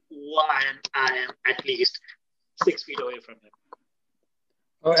 why I am at least 6 feet away from him.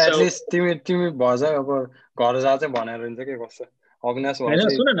 Oh, at least तिमी भज अब घर जा चाहिँ भनेर हुन्छ के कस्तो अविनाश भन्छ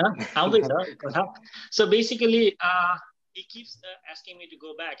सुन न आउँदैछ. So basically he keeps asking me to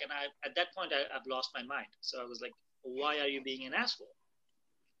go back, and at that point I've lost my mind. So I was like, why are you being an asshole?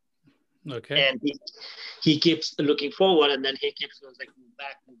 Okay. And he keeps looking forward, and then he keeps goes like, move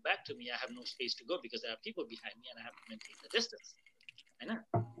back to me. I have no space to go because there are people behind me, and I have to maintain the distance. I know.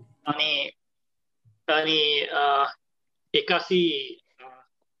 Ani ekasi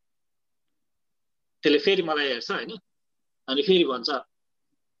त्यसले फेरि मलाई हेर्छ हैन, अनि फेरि भन्छ,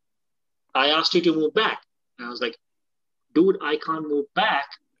 I asked you to move back. And I was like, dude, I can't move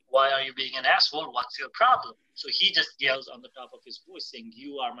back. Why are you being an asshole? What's your problem? So he just yells on the top of his voice saying,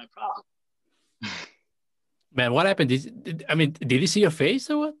 you are my problem. Man, what happened? Did he see your face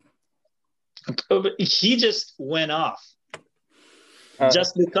or what? He just went off.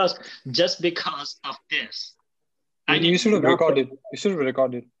 Just because of this. You should have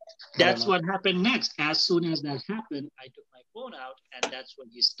recorded. That's what happened next. As soon as that happened, I took my phone out, and that's when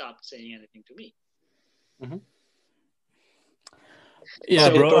he stopped saying anything to me. Yeah,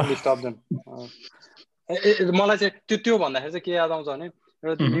 Okay, bro. totally stop them. मलाई चाहिँ त्यो भन्दाखेरि चाहिँ के याद आउँछ भने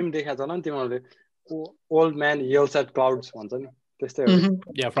एउटा मिम देखाएको छ होला नि तिमीहरूले ओल्ड म्यान yells at clouds भन्छ नि त्यस्तै हो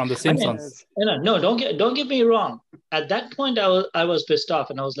Yeah, from the Simpsons. No, don't get me wrong. At that point, I was pissed off,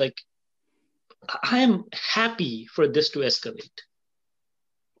 and I was like, I am happy for this to escalate.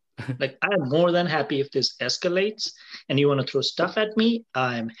 Like, I am more than happy if this escalates and you want to throw stuff at me.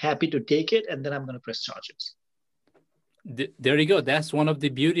 I'm happy to take it, and then I'm going to press charges. There you go. That's one of the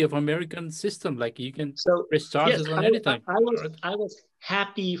beauty of American system. Like, you can press charges on anything. I was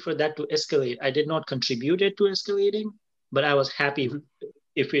happy for that to escalate. I did not contribute it to escalating, but I was happy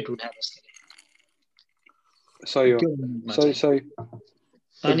if it would have escalated. Sorry.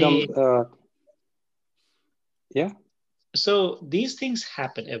 Yeah. So these things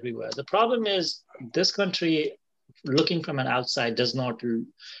happen everywhere. The problem is this country, looking from an outside, does not, till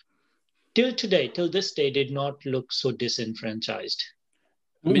this day, did not look so disenfranchised.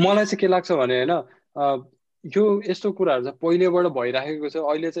 मलाई चाहिँ के लाग्छ भने हैन यो यस्तो कुराहरु चाहिँ पहिलेबाट भइराखेको छ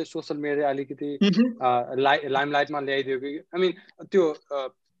अहिले चाहिँ सोशल मिडिया अलिकति लाइमलाइटमा ल्याइदियो कि आई मिन त्यो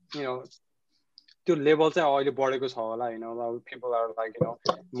यु नो त्यो लेभल चाहिँ अहिले बढेको छ होला हैन people are like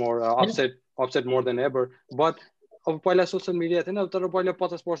more upset more than ever but अब पहिला सोशल मिडिया थिएन तर पहिला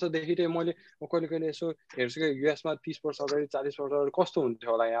 50 वर्षदेखि चाहिँ मैले कहिले कहिले यसो हेर्छु कि युएसमा 30 वर्ष अगाडि 40 वर्ष अगाडि कस्तो हुन्थ्यो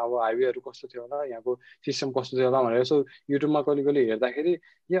होला यहाँ अब हाइवेहरु कस्तो थियो होला यहाँको सिस्टम कस्तो थियो होला भनेर यसो युट्युबमा कहिले कहिले हेर्दाखेरि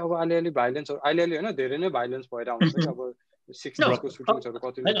यो अब अलिअलि भाइलेन्स अलिअलि हैन धेरै नै भाइलेन्स भएर आउँछ कि अब 60s को सुटिङहरु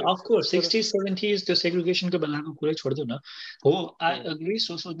कति हैन अफ कोर्स 60s 70s त्यो सेग्रिगेसनको बेलाको कुरै छोड्दिउ न हो आई एग्री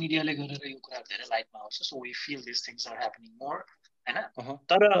सोशल मिडियाले गरेर यो कुरा धेरै लाइटमा आउँछ so we feel this things are happening more हैन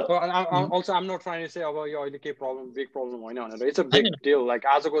तर also I'm not trying to say अब यो अहिले के प्रब्लम बिग प्रब्लम हैन भनेर it's a big deal like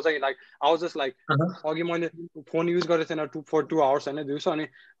आजको चाहिँ like I was just like अघि मैले फोन युज गरेको थिएन for 2 hours हैन दिउँसो अनि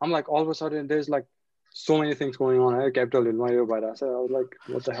I'm like all of a sudden there's like so many things going on है क्यापिटल हिलमा यो भइरहेछ I was like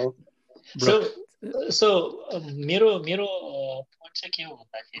what the hell so मेरो point चाहिँ के हो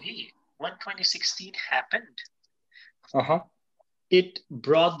भन्दाखेरि when 2016 happened it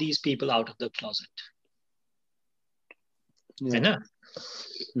brought these people out of the closet. Yeah.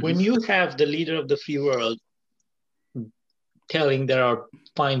 When you have the leader of the free world telling there are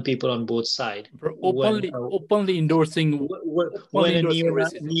fine people on both sides, openly endorsing when a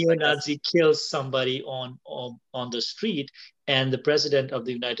neo-Nazi kills somebody on the street, and the president of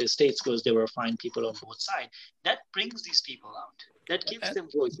the United States goes, there were fine people on both sides. That brings these people out. That gives them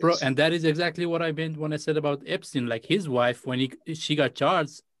voices. Bro, and that is exactly what I meant when I said about Epstein. Like his wife, when she got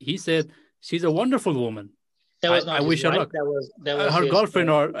charged, he said she's a wonderful woman. That was not I wish her luck. That was her girlfriend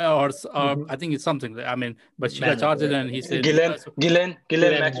or I think it's something. I mean, but she got charged and he said Ghislaine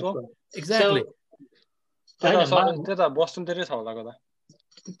Maxwell. Exactly. She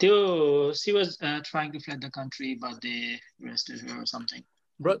was trying to flee the country, but they arrested her or something.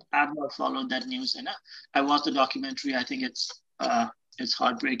 Bro, I've not followed that news, and I watched the documentary. I think it's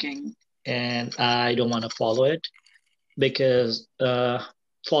heartbreaking, and I don't want to follow it because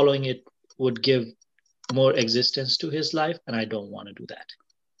following it would give more existence to his life, and I don't want to do that.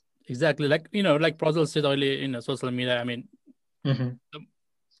 Exactly, like like Prozil said earlier in social media. I mean,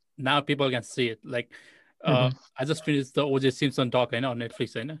 now people can see it. Like, I just finished the O.J. Simpson doc, on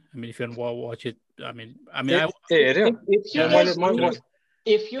Netflix. I mean, if you want to watch it,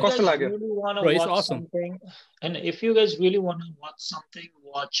 if you guys really want to watch awesome. something, and if you guys really want to watch something,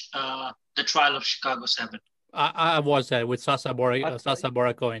 watch The Trial of Chicago 7. I watched that with Sacha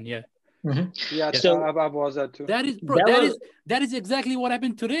Baron Cohen. Yeah. Yeah, so I've watched that too. That is exactly what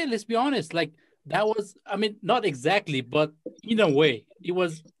happened today. Let's be honest. Like that was, I mean, not exactly, but in a way, it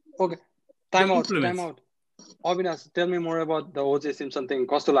was. Okay, time out. Avinash, tell me more about the O.J. Simpson thing.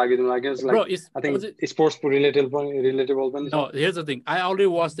 Kosto lagyo like it's like, bro, I think it's sports relatable. No, here's the thing. I already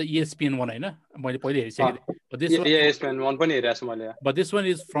watched the ESPN one, but this one, ESPN one, but this one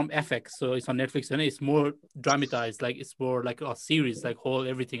is from FX, so it's on Netflix, and it's more dramatized, like it's more like a series, like whole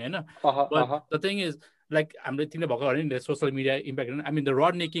everything, But the thing is, like I'm thinking about the social media impact. I mean, the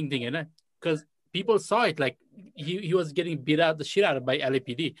Rodney King thing, because people saw it, like he was getting beat out the shit out of by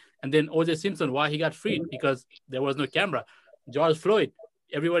LAPD, and then O.J. Simpson, why he got freed because there was no camera. George Floyd,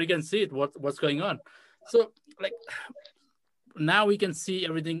 everybody can see it. What's going on? So like now we can see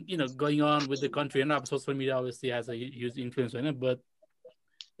everything going on with the country, and social media obviously has a huge influence on it, but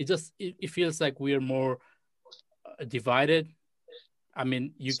it feels like we are more divided. I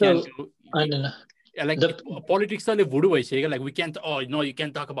mean, like politics are like we can't. Oh no, you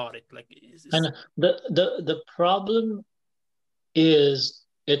can't talk about it. Like the problem is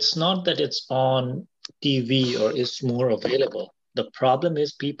it's not that it's on TV or is more available. The problem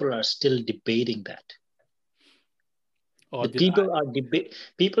is people are still debating that. Or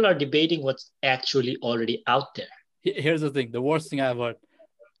People are debating what's actually already out there. here's the thing: the worst thing I've heard.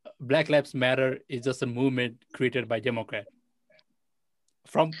 Black Lives Matter is just a movement created by Democrat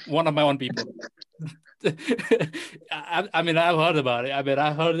from one of my own people. I mean, I've heard about it. I mean,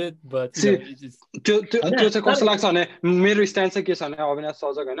 I heard it, but you know, it's just... त्यो चाहिँ कस्तो लाग्छ भने मेरो stand चाहिँ के छ भने अविनाश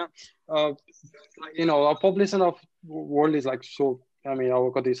सजक होइन you know a population of world is like so I mean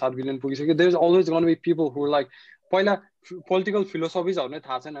अब कति 7 बिलियन पुगिसक्यो there's always going to be people who like पहिला पोलिटिकल फिलोसफिजहरु नै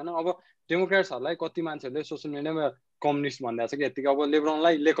थाहा छैन हैन अब डेमोक्रेट्सहरुलाई कति मान्छेहरुले सोशल मिडियामा कम्युनिस्ट भन्दै छ के यतिकै अब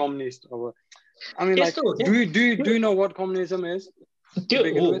लेब्रोनलाई ले कम्युनिस्ट अब I mean like do you know what communism is त्यो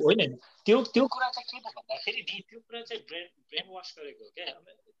होइन त्यो कुरा चाहिँ के त भन्दाखेरि नि त्यो कुरा चाहिँ ब्रेन वाश गरेको हो क्या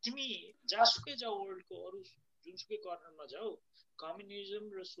तिमी जहाँसुकै जाऊ वर्ल्डको अरु जुनसुकै कर्नरमा जाऊ कम्युनिजम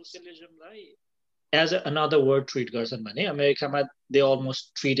र सोशलिजमलाई एज another word ट्रिट गर्छन् भने अमेरिकामा they almost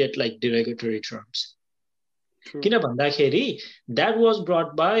treat it like derogatory terms किन भन्दाखेरि that was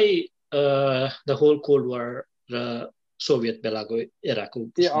brought by the whole cold war र सोभियत बेलाको एराको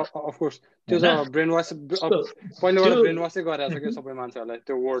yeah of course त्यो चाहिँ ब्रेन वाश पहिलेबाट ब्रेन वाशै गरिरहेछ के सबै मान्छेहरुलाई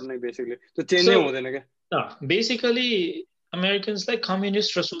त्यो वर्ड नै बेसिकली त्यो चेन्ज नै हुँदैन के बेसिकली अमेरिकन्सलाई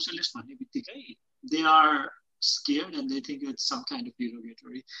कम्युनिस्ट र सोशलिस्ट भन्ने बित्तिकै they are scared and they think it's some kind of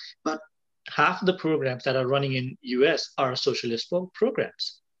derogatory but half the programs that are running in US are socialist programs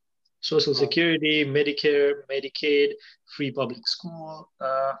social security Medicare Medicaid free public school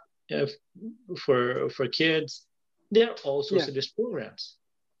for kids they're all socialist programs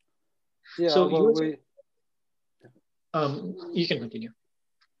yeah so well, you can continue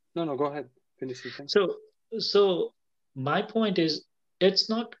no go ahead finish it so my point is it's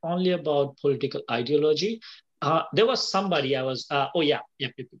not only about political ideology there was somebody I was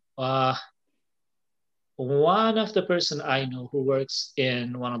one of the person I know who works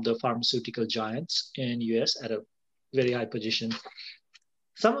in one of the pharmaceutical giants in US at a very high position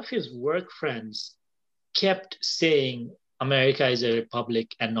some of his work friends kept saying America is a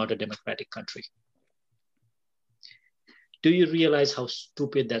republic and not a democratic country. Do you realize how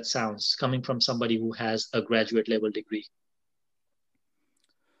stupid that sounds coming from somebody who has a graduate level degree?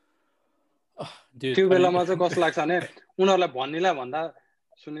 त्यो बेलामा चाहिँ कस्तो लाग्छ भने उनीहरुलाई भन्नेलाई भन्दा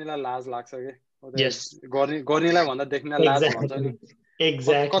सुन्नेलाई लाज लाग्छ के Yes. गर्नेलाई भन्दा देख्नेलाई लाज हुन्छ नि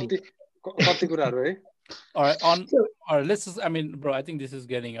Exactly. कति कुराहरु है or let's just, I mean, bro, I think this is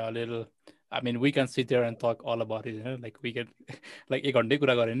getting a little, I mean, we can sit there and talk all about it, you know? Like we can, like एक घण्टे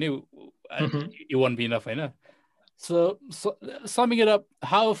कुरा गरे नि it won't be enough, you know? So summing it up,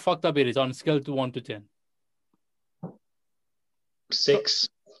 how fucked up it is on a scale to 1 to 10? 6.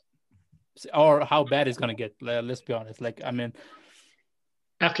 Or how bad it's gonna get? Let's be honest. Like, I mean,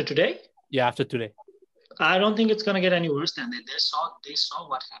 after today? Yeah, after today. I don't think it's gonna get any worse than that. They saw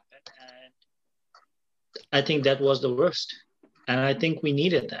what happened, and I think that was the worst. And I think we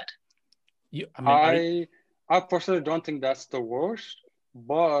needed that. I personally don't think that's the worst,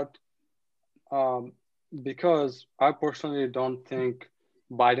 but because I personally don't think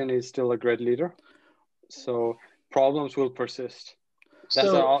Biden is still a great leader, so problems will persist.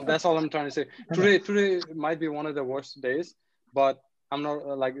 That's all I'm trying to say. Today might be one of the worst days, but I'm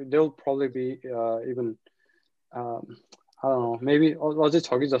not like there'll probably be even I don't know. Maybe I'll just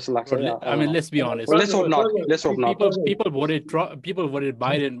talk just like. I mean, let's be honest. Well, let's hope not. Let's hope not. People voted Trump. People voted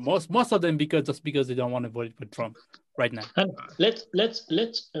Biden. Most of them because they don't want to vote for Trump right now. Let's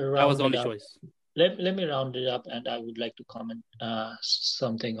that was the only choice. Let me round it up, and I would like to comment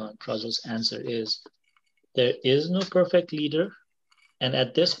something on Prajwal's answer. Is there is no perfect leader, and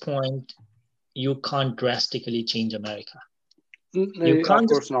at this point, you can't drastically change America. You can't, of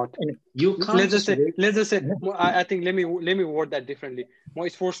course not. You can't. Let's just say. I think let me word that differently. More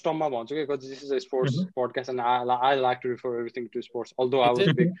sports term because this is a sports podcast, and I like to refer everything to sports. Although I was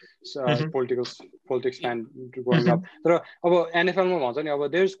a big politics fan growing up. But about NFL,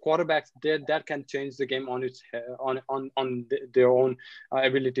 there's quarterbacks that can change the game on its on their own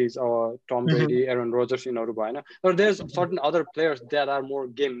abilities. Or Tom Brady, Aaron Rodgers, But there's certain other players that are more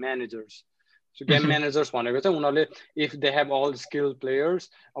game managers. So game managers if they have all skilled players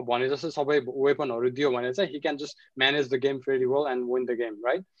weapon he can just manage the game very well and win the game,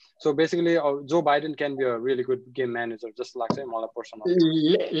 right? So basically Joe Biden can be a really good game manager, just like say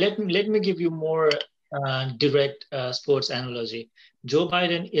let me give you more direct sports analogy. Joe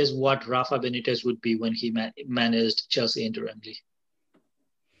Biden is what Rafa Benitez would be when he managed Chelsea interimly.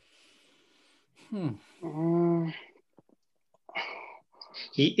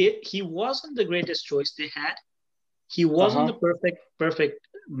 He wasn't the greatest choice they had. He wasn't the perfect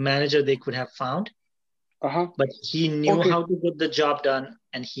manager they could have found, but he knew how to get the job done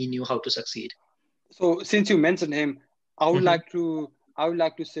and he knew how to succeed. So since you mentioned him, I would like to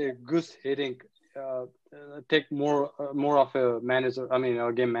say Gus Hiddink take more of a manager. I mean,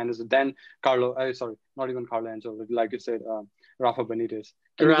 a game manager than Carlo. Sorry, not even Carlo Ancelotti. Like you said, Rafa Benitez.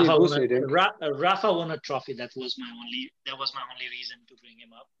 Rafa won a trophy. That was my only reason to bring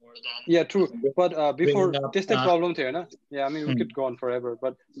him up more than. Yeah, true. But before this the problem here, na? Yeah, I mean we could go on forever.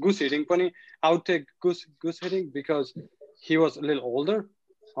 But Gus Hiddink, pani, I would take Gus Hiddink because he was a little older.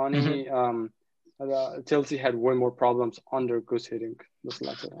 Chelsea had way more problems under Gus Hiddink. Just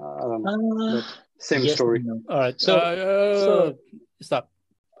like I don't know. Same story. No. All right. So stop.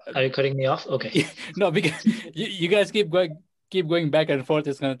 Are you cutting me off? Okay. No, because you guys keep going back and forth.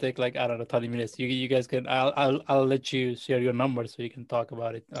 It's gonna take like, I don't know, 30 minutes. You guys can. I'll let you share your number so you can talk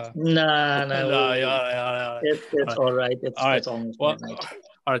about it. No. It's all right. It's almost midnight.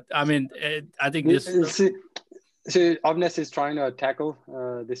 All right. I mean, I think this. See, Avnes is trying to tackle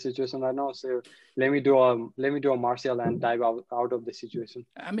this situation right now. So let me do a Martial and dive out of the situation.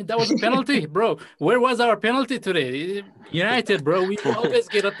 I mean, that was a penalty, bro. Where was our penalty today? United, bro. We always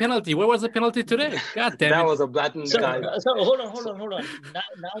get a penalty. Where was the penalty today? God damn it. That was a blatant dive. So hold on.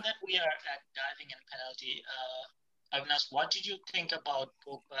 Now that we are at diving and penalty, Avnes, what did you think about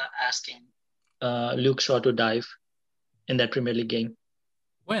Pogba asking Luke Shaw to dive in that Premier League game?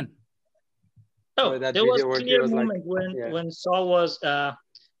 When? Oh, there was a clear moment when Shaw was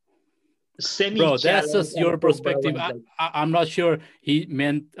semi. Bro, that's just your perspective. I'm not sure he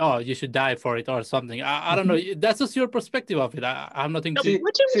meant, you should die for it or something. I don't know. That's just your perspective of it. I have nothing to see.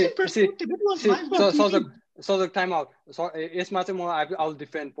 So the time out. So यसमा चाहिँ म I'll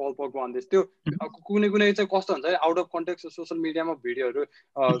defend Paul Pogba on this. त्यो कुनै चाहिँ कस्तो हुन्छ out of context social मिडियामा भिडियोहरु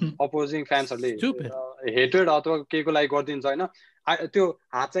opposing फ्यान्सहरुले hated अथवा केको लागि गर्दिन्छ हैन त्यो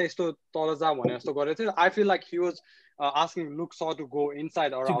हात चाहिँ यस्तो तल जा भने जस्तो गरेको थियो I feel like he was asking Luke Shaw to go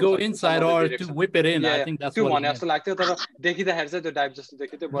inside or to whip it in. I think that's what भने जस्तो लाग्थ्यो तर देखिदाखेरि चाहिँ त्यो डाइभ जस्तो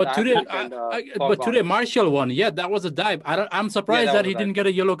देखिथ्यो but today Martial won. Yeah, that was a dive. I'm surprised that he didn't get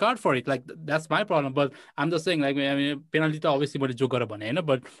a yellow card for it. Like that's my problem. But I'm just saying, like, I mean, penalty to obviously मैले जो गरेर भने हैन,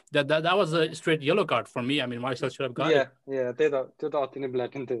 but that was a straight yellow card for me. I mean, Martial should have got it. Yeah, त्यो त अति नै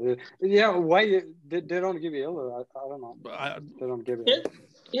blatant थियो. Yeah, why they don't give yellow? I don't know. They don't give it.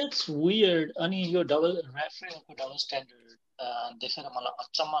 It's weird. अनि यो refereeको double standard देखेर मलाई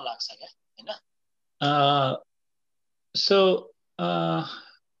अचम्म लाग्छ के हैन. So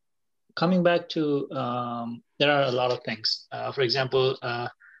coming back to there are a lot of things. For example,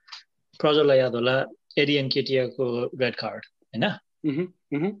 Prajolai याद होला Eddie Nketiahको red card Hahn.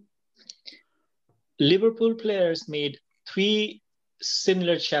 Liverpool players made 3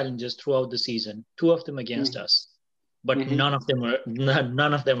 similar challenges throughout the season, 2 of them against us. But none of them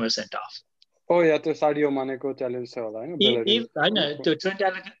were sent off. Oh yeah, त्यो साडियो मानेको challenge छ होला हैन. हैन त्यो Trent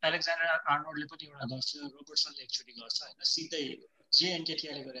आर्नोल्डले पनि एउटा गर्छ, रोबर्टसनले एकचोटी गर्छ हैन, सिधै जे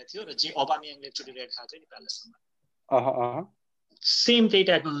एनकेटियाले गरेको थियो र जे अबामियाङले एकचोटी रेड खाएको थियो नि प्यालेसमा. सेम त्यही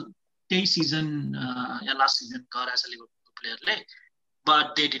ट्याकल त्यही सिजन या last season गराएछ लिभरपुलको प्लेयरले, but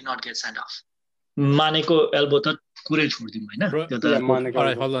they did not get sent off. मानेको एल्बो त कुरै छोड्दिम हैन. All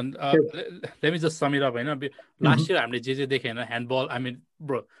right, hold on. Let me just sum it up. Last year, हामीले जे देखे हैन, handball. I mean,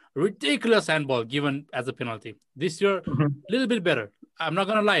 bro, ridiculous handball given as a penalty. This year, little bit better. I'm not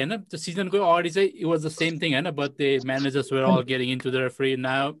gonna lie, the season already say it was the same thing, but the managers were all getting into the referee.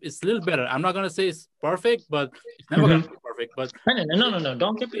 Now it's a little better. I'm not gonna say it's perfect, but it's never gonna be perfect. But no,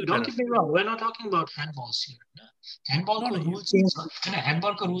 don't get me wrong. We're not talking about handballs here. Handball rule change.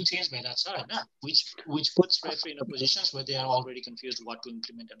 Handball rule change भइरहेछ हैन, which puts referee in a positions where they are already confused what to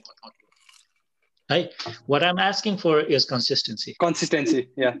implement and what not to. Right. What I'm asking for is consistency.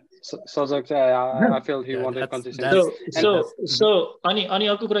 Yeah. So I feel he wanted consistency. So अनि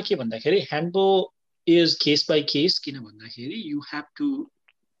अर्को कुरा के भन्दाखेरि handball is case by case किन भन्दाखेरि you have to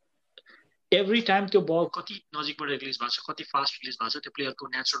every time त्यो ball कति नजिकबाट रिलिज भएको छ, कति फास्ट रिलिज भएको छ, त्यो प्लेयरको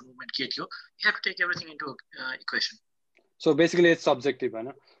नेचुरल मुभमेन्ट के थियो, you have to take everything into equation. So basically it's subjective,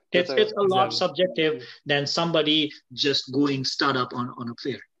 Hahn? It's a lot subjective than somebody just going stud up on a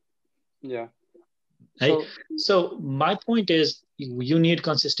player. Yeah. Right? So my point is you need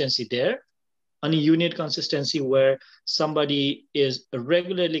consistency there, and you need consistency where somebody is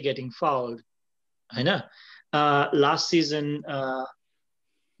regularly getting fouled. I know. Last season,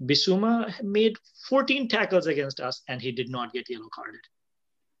 Bissouma made 14 tackles against us, and he did not get yellow carded.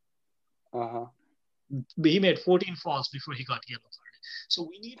 He made 14 falls before he got yellow carded. So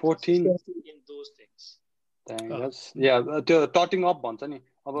we need 14 consistency in those things. Dang, that's the totting up भन्छ नि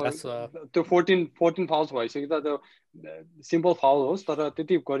That's त्यो 14 fouls भइसक्यो त त्यो simple foul होस् तर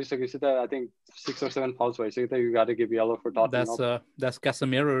त्यति गरिसकेपछि त I think 6 or 7 fouls भइसक्यो त you got to give yellow for totting up. that's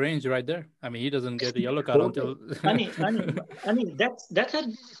Casemiro range right there. I mean, he doesn't get a yellow card until. That had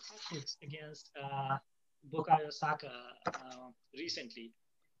been against Bukayo Saka recently.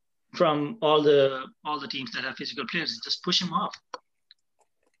 From all the teams that have physical players, just push him off.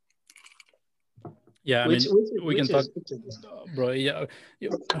 Yeah, I mean, we can talk, bro. Yeah,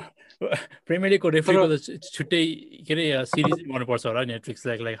 Premier League referee को त छुट्टै के अरे series गर्नुपर्छ होला Netflix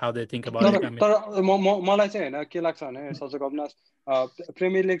like how they think about it. I mean, तर मलाई चाहिँ हैन के लाग्छ भने सचक अविनाश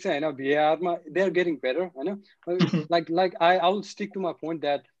प्रिमियर लिग चाहिँ हैन VAR मा they are getting better हैन like I will stick to my point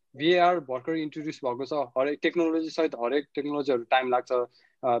that VAR भर्खर इन्ट्रोड्युस भएको छ हरेक टेक्नोलोजी सहित हरेक टेक्नोलोजीहरु टाइम लाग्छ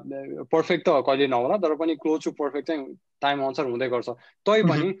पर्फेक्ट त कहिले नहोला तर पनि क्लोज टु पर्फेक्ट चाहिँ टाइम अनुसार हुँदै गर्छ तै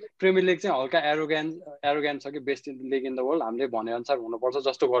पनि प्रिमियर लिग चाहिँ हल्का एरोगेन्ट छ कि best league in the world हामीले भने अनुसार हुनुपर्छ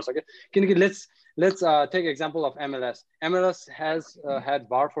जस्तो गर्छ के किनकि let's take example of MLS has had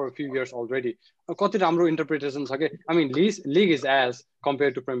VAR for a few years already कति राम्रो इन्टरप्रिटेसन छ के I mean league is as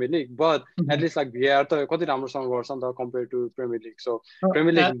compared to Premier League but at least like VAR त कति राम्रोसँग गर्छ नि त compared to Premier League so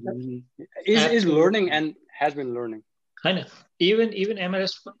Premier League is learning and has been learning Hahn even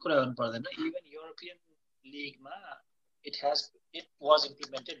MLS को कुरा गर्नु पर्दैन even European League मा it was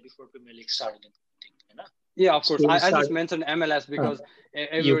implemented before Premier League started implementing Hahn Yeah, of course. I just mentioned MLS because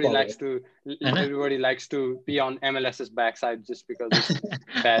everybody likes to be on MLS's backside just because it's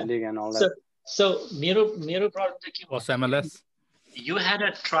bad league and all that. So मेरो problem चाहिँ के was MLS? You had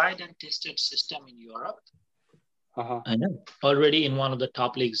a tried and tested system in Europe. I know. Already in one of the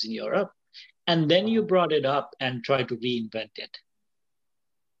top leagues in Europe. And then you brought it up and tried to reinvent it.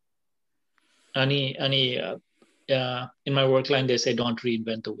 In my work line, they say, don't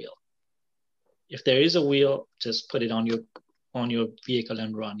reinvent the wheel. If there is a wheel, just put it on your vehicle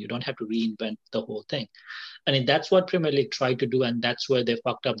and run. You don't have to reinvent the whole thing. I mean, that's what Premier League tried to do, and that's where they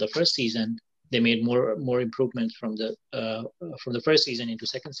fucked up the first season. They made more improvements from the first season into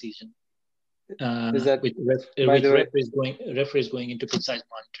second season. Is that with referees going into precise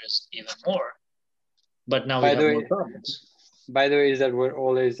monitors even more? But now we have more problems. By the way, is that where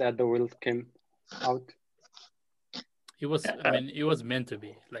always at the wheel came out? It was meant to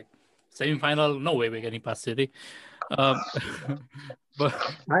be like semi-final. No way we're getting past City. But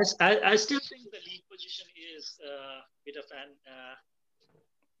I still think the league position is a bit of an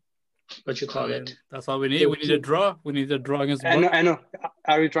what you call it. That's all we need. We need a draw. We need a draw against. I know.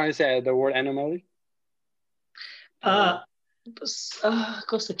 Are you trying to say the word anomaly? But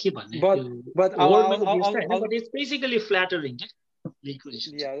it's basically flattering. League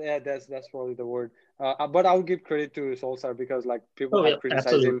position. Yeah, that's probably the word. But I'll give credit to Solskjaer because like people have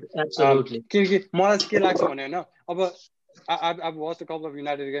criticized him. Absolutely. I've watched a couple of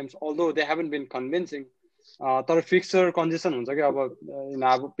United games, although they haven't been convincing. तर fixture condition हुन्छ के अब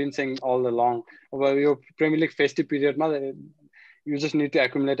I've been saying all along अब यो Premier League festive period मा you just need to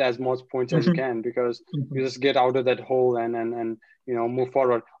accumulate as much points as you can because you just get out of that hole and move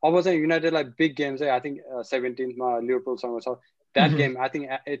forward. अब चाहिँ United like big games I think 17th मा Liverpool सँग छ that game I think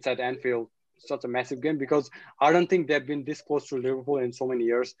it's at Anfield, such a massive game because I don't think they've been this close to Liverpool in so many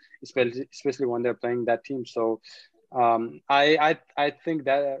years, especially when they're playing that team. So I think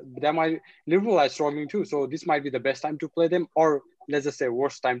that might Liverpool are struggling too. So this might be the best time to play them, or let's just say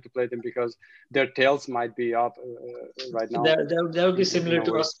worst time to play them because their tails might be up right now. That would be similar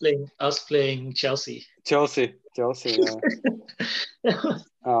to us playing Chelsea. Chelsea. Yeah.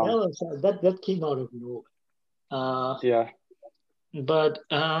 That came out of nowhere. Yeah. But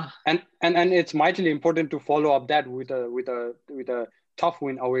and it's mightily important to follow up that with a tough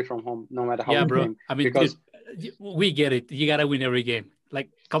win away from home, no matter how. Yeah, bro. I mean, because we get it. You gotta win every game. Like,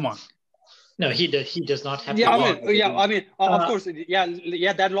 come on. No, he does not have. I mean, of course,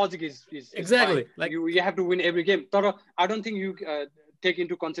 yeah. That logic is exactly fine. Like you have to win every game. But I don't think you take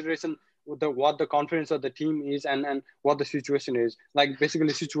into consideration what the confidence of the team is and what the situation is. Like basically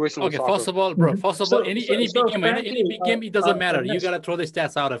situational. Okay, soccer. first of all, any big game, it doesn't matter. You gotta throw the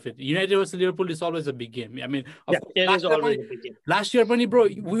stats out of it. United versus Liverpool is always a big game. I mean, it is always a big game. Last year, bro,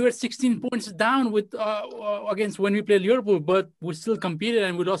 we were 16 points down with against when we played Liverpool, but we still competed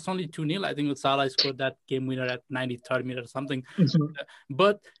and we lost only 2-0. I think Salah scored that game winner at 93rd minute or something.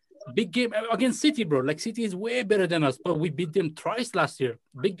 But big game against City, bro. Like City is way better than us, but we beat them twice last year.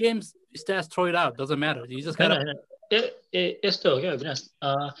 Big games, stats, throw it out. Doesn't matter. You just gotta.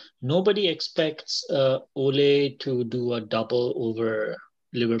 Nobody expects Ole to do a double over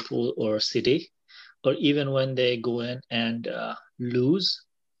Liverpool or City, or even when they go in and lose.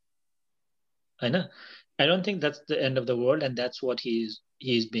 I know. I don't think that's the end of the world, and that's what he's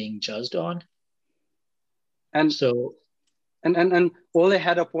he's being judged on. And So Ole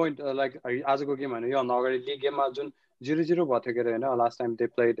had a point like आजको game हैन यो अगाडि लिग गेममा जुन 0-0 भयो थियो के हैन last time they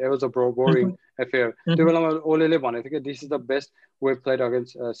played it was a boring affair त्यो बेलामा ओलेले भनेको थियो कि this is the best we've played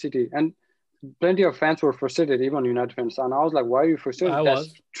against City and plenty of fans were frustrated even United fans and I was like why are you frustrated that's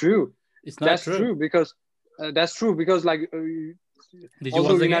true it's not true because that's true because like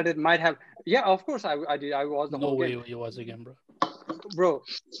although United might have of course I did I was the whole game. No way you was again bro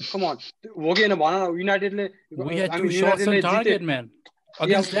come on United we had two shots on target man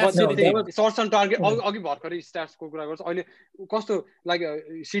against that City shots on target अघि भर्खरै stats को कुरा गर्छ अहिले कस्तो like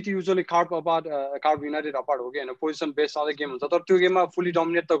city usually curve United apart हो कि हैन position based सधैँ गेम हुन्छ तर त्यो गेममा फुली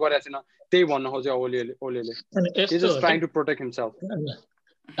डोमिनेट त गरेको छैन त्यही भन्न खोज्यो ओलेले he just trying to protect himself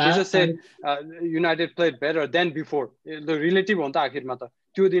he just said United played better than before the relative हो नि त आखिरमा त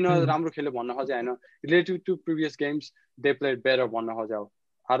त्यो दिन राम्रो खेल्यो भन्न खोजे हैन relative to previous games they played better भन्न खोज्यो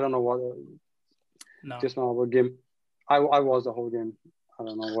I don't know what त्यसमा अब game I was the whole game I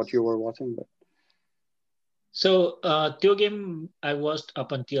don't know what you were watching but so त्यो game I watched up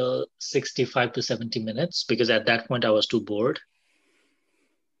until 65 to 70 minutes because at that point I was too bored.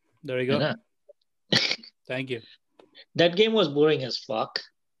 There you go. Thank you. That game was boring as fuck.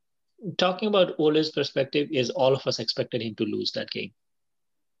 Talking about Ole's perspective is all of us expected him to lose that game.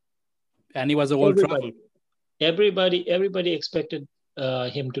 And he was a Old Trafford. Everybody expected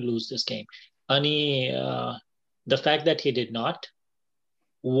him to lose this game. And the fact that he did not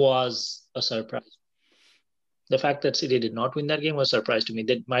was a surprise. The fact that City did not win that game was a surprise to me.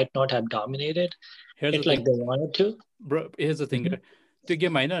 They might not have dominated it like they wanted to. Bro, here's the thing. The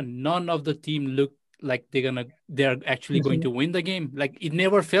game, none of the team looked like they're actually going to win the game. Like it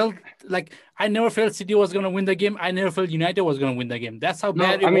never felt like I never felt City was going to win the game. I never felt United was going to win the game. That's how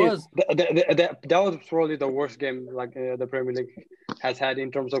bad it was. That was probably the worst game like the Premier League has had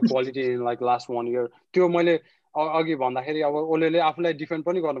in terms of quality in like last 1 year. त्यो मैले अघि भन्दाखेरि अब ओलेले आफुलाई defend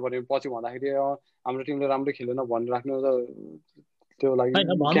पनि गर्नु पर्यो पछि भन्दाखेरि हाम्रो टिमले राम्रो खेलेन भनिराख्नु त त्यो लागि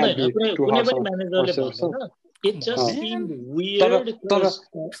it just seemed weird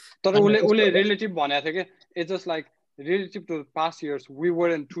तर उले रिलेटिभ भनेको थियो के it's just like relative to past years we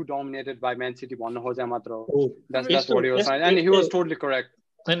weren't too dominated by Man City भन्नु खोजे मात्र हो that's what he was saying and he was totally correct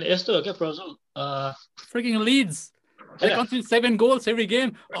and यस्तो हो के Prozul freaking Leeds they concede 7 goals every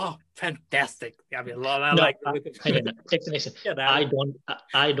game. Oh, fantastic! I mean, I like explanation.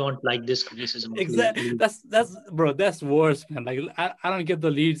 I don't like this criticism. Exactly. That's bro. That's worse, man. Like I don't get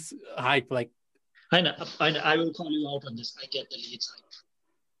the Leeds hype. Like I know. I will call you out on this. I get the Leeds hype.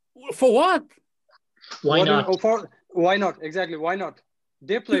 For what? Why not? Why not? Exactly. Why not?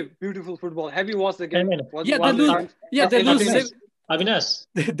 They play beautiful football. Have you watched the game? They lose. Yeah, they lose. Avinas,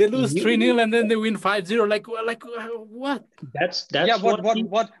 they lose 3-0 and then they win 5-0. Like what? That's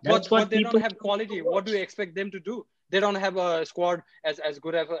what they don't have quality. What do you expect them to do? They don't have a squad as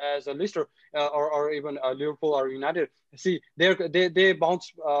good as a Leicester or even Liverpool or United. See, they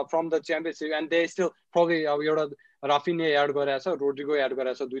bounce from the championship and they still probably Rafinha add गरेछ, Rodrigo add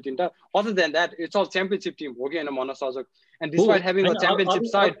गरेछ दुई तीनटा. Other than that, it's all championship team. हो कि हैन भन्न सजक. And despite having a championship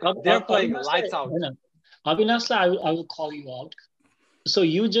side, they're playing lights out. Avinash, I will call you out. So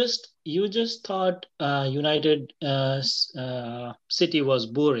you just thought United City was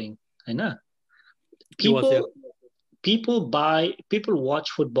boring, I know. People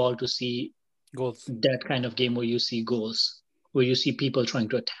watch football to see goals. That kind of game where you see goals, where you see people trying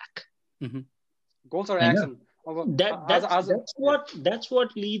to attack. Mm-hmm. Goals are action. That's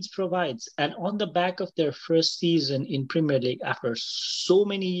what Leeds provides, and on the back of their first season in Premier League after so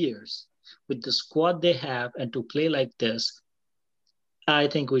many years, with the squad they have, and to play like this. I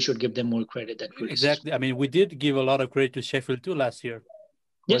think we should give them more credit than criticism. Exactly. I mean, we did give a lot of credit to Sheffield too last year.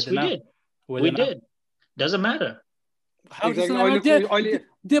 Yes, we did. We did. Doesn't matter. How does that not matter?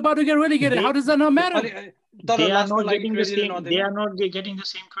 They're about to get relegated. How does that not matter? They are not getting the same. They are not getting the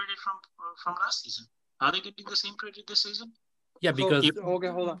same credit from last season. Are they getting the same credit this season? Yeah, because okay,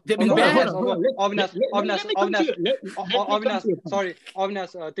 hold on. They've been bad. Avinash, sorry,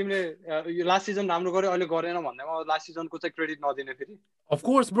 Avinash, तिमीले last season राम्रो गर्यो अहिले गरेन भन्दैमा last season को चाहिँ credit नदिने फेरि. Of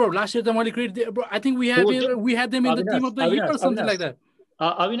course, bro. Last year, the only credit, bro. I think we had them in the team of the year or something like that.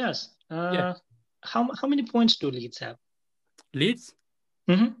 Avinash, how many points do Leeds have? Leeds?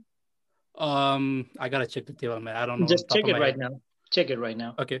 Mm-hmm. I gotta check the table, man. I don't know. Just check it right now. Check it right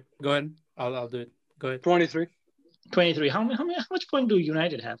now. Okay, go ahead. I'll do it. Go ahead. 23. How much point do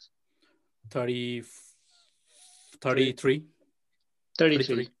United have? 33.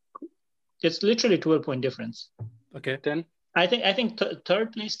 33. It's literally 12-point difference. Okay. 10. I think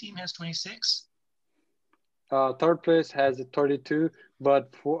third place team has 26. third place has 32,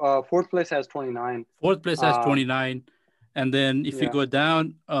 but fourth place has 29. Fourth place has 29. And then if you Yeah. go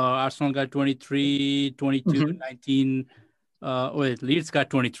down, Arsenal got 23, 22, Mhm. 19. Wait, Leeds got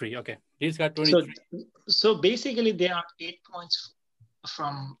 23. Okay. Leeds got 23. So basically, they are 8 points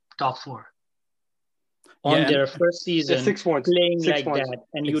from top four Yeah, on and their first Yeah, season 6 points. playing 6 like points. that,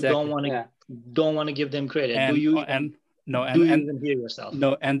 and you exactly. don't want to give them credit. And do you and no, do you and even hear yourself?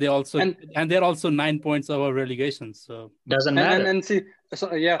 no, and they also And they're also 9 points over relegation. So Doesn't matter. and see,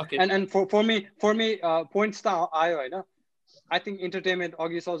 so yeah, okay. and for me, points ta आयो हैन. I think entertainment,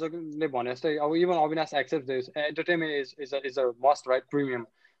 अघि सजकले भने जस्तै अब even Avinash accepts this. Entertainment is a must, right? Premium.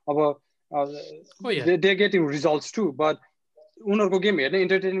 अब Oh yeah. they're getting results too, but उनीहरूको game हेर्न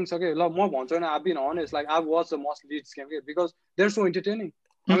entertaining छ कि ल म भन्छु होइन I've been honest, like I've watched the most Leeds game because they're so entertaining.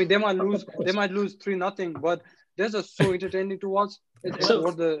 I mean, they might Of course. lose 3-0, but they're just so entertaining to watch. It's So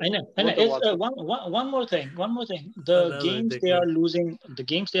worth the I know. worth the It's, watch. one more thing. Oh, The that's games they are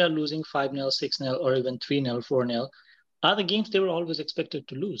ridiculous. losing 5-0, 6-0, or even 3-0, 4-0 are the games they were always expected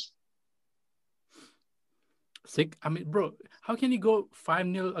to lose. Sick. I mean, bro, how can you go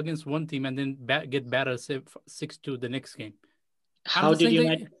 5-0 against one team and then get better, say 6-2 the next game? How did you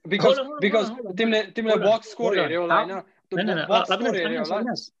not? Because Hold on. तिमीले box score हेर्यो होला हैन. No. Box score हेर्यो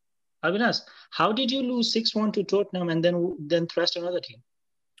होला. Avinash, how did you lose 6-1 to Tottenham and then thrashed another team?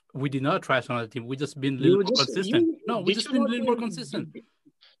 We did not trash another team. We just been a little more consistent. We just been a little more consistent.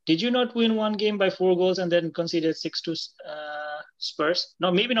 Did you not win one game by 4 goals and then conceded 6 to Spurs?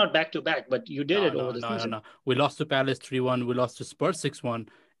 No, maybe not back to back, but you did it over the season. No. We lost to Palace 3-1. We lost to Spurs 6-1,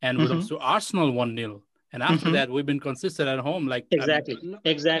 and we lost to Arsenal 1-0. And after that, we've been consistent at home. Like Exactly.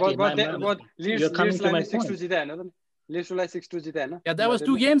 But You're coming to my point. 6-2 जिते हैन. Leeds 6-2 जिते हैन. Yeah, that was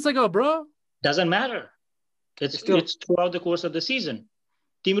 2 games ago, bro. Doesn't matter. It's throughout the course of the season.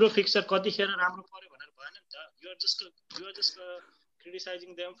 Timro fixer कतिखेर राम्रो पर्यो भनेर भएन नि त. You are just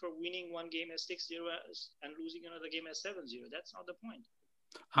criticizing them for winning one game as 6-0 and losing another game as 7-0. That's not the point.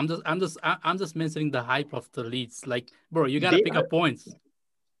 I'm just mentioning the hype of the Leeds. Like, bro, you gotta pick up points.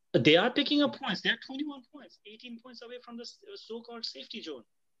 They are picking up points. They're 21 points, 18 points away from the so-called safety zone,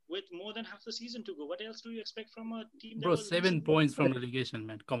 with more than half the season to go. What else do you expect from a team? Bro, 7 points from relegation,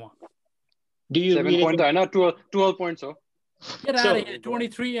 man. Come on. Do you 7 really points? I know 12 points. So get out of here.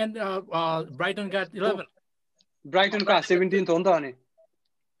 23 and Brighton got 11. Brighton got 17th on the.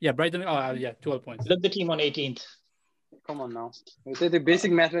 Yeah, Brighton. 12 points. Look the team on 18th. Come on now. The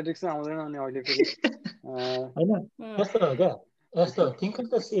basic mathematics. I know. Esther, think of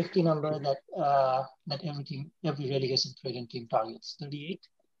the safety number that every relegation threatened team targets. 38.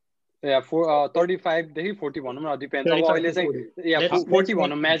 Yeah, 35. 41. Depends. 40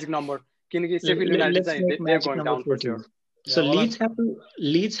 magic number. They're going down for sure. So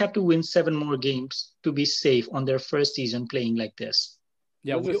Leeds have to win 7 more games to be safe on their first season playing like this.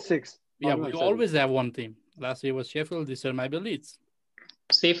 Yeah, we 6. Yeah, we always have one team. Last year was Sheffield. This year might be Leeds.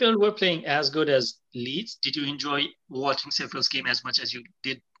 Sheffield were playing as good as Leeds. Did you enjoy watching Sheffield's game as much as you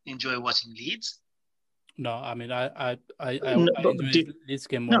did enjoy watching Leeds? No, I mean I enjoyed Leeds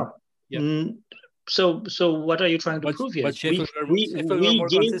game more. No. Yeah. So what are you trying to prove here? But Sheffield were more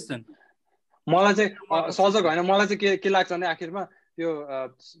consistent. मलाई चाहिँ सजक होइन मलाई चाहिँ के लाग्छ भने आखिरमा त्यो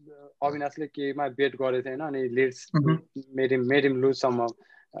अविनाशले केमा बेट गरेको थियो हैन अनि leads made him lose some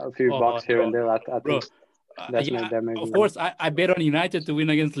few bucks here and there. I think of course I bet on United to win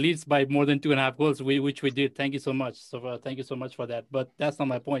against Leeds by more than 2.5 goals, which we did. Thank you so much. So thank you so much for that. But that's not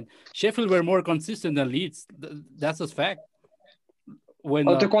my point. Sheffield were more consistent than Leeds. That's a fact. When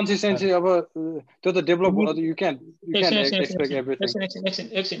the consistency of to the develop, you can't expect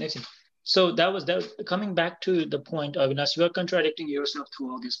everything. Excellent. So that was coming back to the point, Avinash, you are contradicting yourself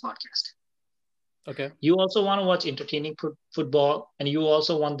throughout this podcast. Okay. You also want to watch entertaining football, and you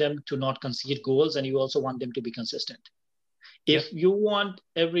also want them to not concede goals, and you also want them to be consistent. If you want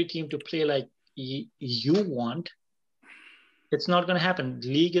every team to play like you want, it's not going to happen.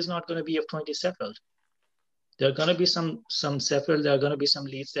 League is not going to be F20 Sheffield. There are going to be some Sheffield, there are going to be some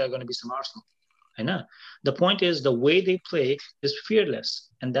Leeds, there are going to be some Arsenal. I know. The point is the way they play is fearless,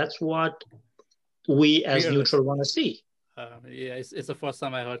 and that's what we as neutral want to see. It's the first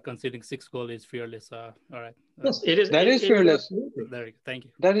time I heard conceding 6 goals is fearless. All right. Yes, it is. That is fearless. There you go. Thank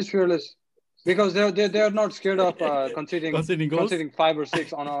you. That is fearless because they're not scared of conceding goals? Conceding 5 or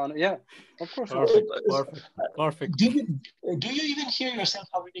 6 on. Yeah, of course. Perfect. Do you even hear yourself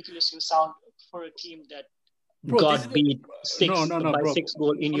how ridiculous you sound for a team that got beat 6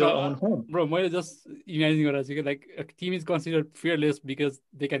 goals in your own home? Bro, I'm just imagining like a team is considered fearless because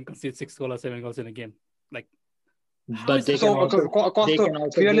they can concede 6 goals or 7 goals in a game. Like How but is they that? can So also कस्तो go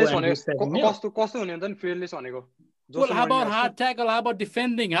fearless and do भने 7-0. कस्तो हुने त नि fearless भनेको Well, Jose how about Mourinho hard tackle? How about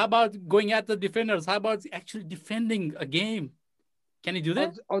defending? How about going at the defenders? How about actually defending a game? Can he do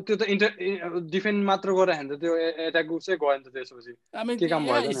that? त्यो त defend मात्र गरे भने त त्यो एट्याक चाहिँ गयो नि त त्यसपछि I mean, के काम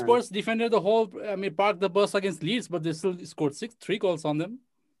भयो yeah, त नि Spurs defended the whole. I mean, parked the bus against Leeds, but they still scored 3 goals on them.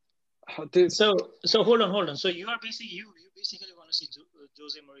 So hold on. So you are basically you basically want to see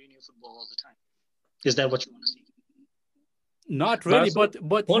Jose Mourinho football all the time. Is that what you want to see? Not really, but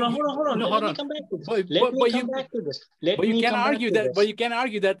hold on. No, Let me come back to this. Let me come back to this. But you can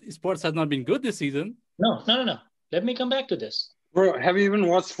argue that sports has not been good this season. No. Let me come back to this. Bro, have you even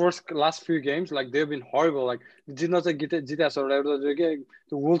watched last few games? Like they've been horrible. Like जित्न चाहिँ जिते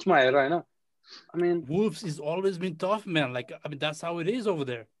the Wolves मा हेर हैन. I mean, Wolves is always been tough, man. Like I mean, that's how it is over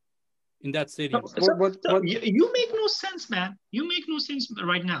there in that stadium. You make no sense, man. You make no sense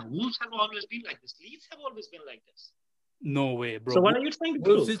right now. Wolves have always been like this. Leeds have always been like this. No way, bro. So what are you trying to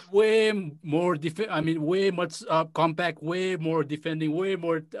Wolves prove? is way more way much compact, way more defending, way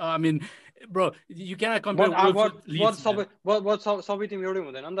more. I mean, bro, you cannot compare Wolves with Leeds. What सबै Tim एउटै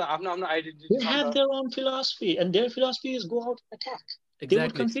हुँदैन नि त आफ्नो identity They have their own philosophy, and their philosophy is go out and attack. Exactly. They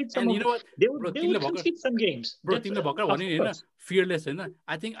would concede some. And you know what? They would concede some games. Bro, fearless,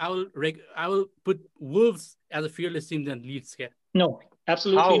 I think I will put Wolves as a fearless team than Leeds. No,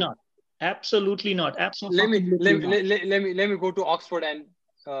 absolutely not. Absolutely not. Absolutely. Let me go to Oxford and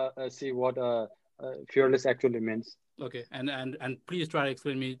see what fearless actually means. Okay, and please try to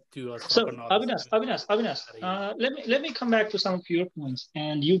explain me to us. So Avinash, let me come back to some of your points.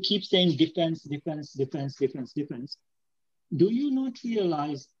 And you keep saying defense. Do you not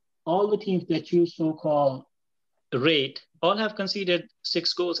realize all the teams that you so-called rate all have conceded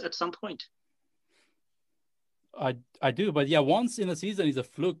 6 goals at some point? I do, but yeah, once in a season is a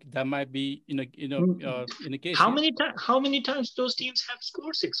fluke. That might be in a case. How many times those teams have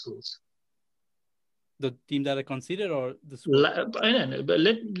scored 6 goals? The team that I considered, or the score?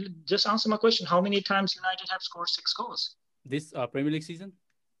 Just answer my question. How many times United have scored 6 goals? This Premier League season?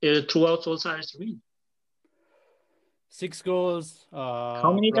 Throughout Solskjaer's reign. 6 goals.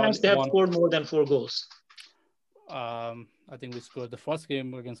 How many times they have scored more than 4 goals? I think we scored the first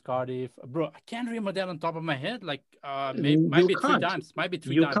game against Cardiff. Bro, I can't remember that on top of my head. Like maybe 3 times. Might be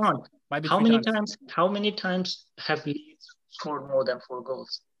 3 times. You can't. Might be how many times have Leeds scored more than 4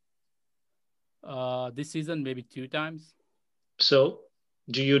 goals? This season, maybe 2 times. So,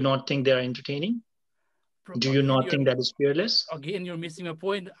 do you not think they are entertaining? Bro, do you not think that is fearless? Again, you're missing a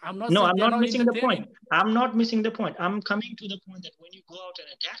point. I'm not missing the point. I'm not missing the point. I'm coming to the point that when you go out and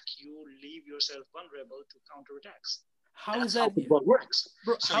attack, you leave yourself vulnerable to counterattacks. That's how football works.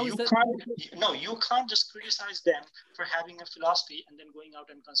 Bro, so you can't just criticize them for having a philosophy and then going out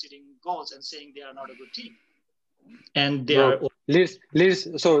and conceding goals and saying they are not a good team. And they are Leeds.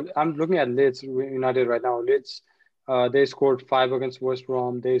 So I'm looking at Leeds United right now. Leeds, they scored 5 against West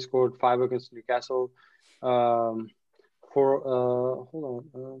Brom. They scored 5 against Newcastle. 4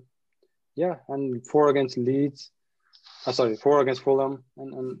 and 4 against Leeds. 4 against Fulham.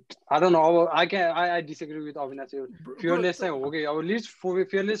 And I don't know. I disagree with Avinash. Fearless चाहिँ हो कि अब Leeds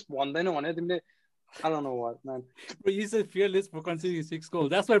fearless भन्दैन भने तिमीले I don't know what, man. But you said fearless for conceding 6 goals.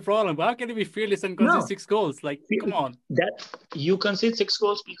 That's my problem. How can you be fearless and concede 6 goals? Like, come on. That you concede 6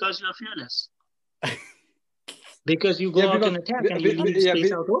 goals because you're fearless. Because you go out and attack and you leave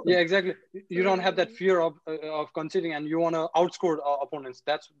space out open. Yeah, exactly. You don't have that fear of conceding, and you want to outscore opponents.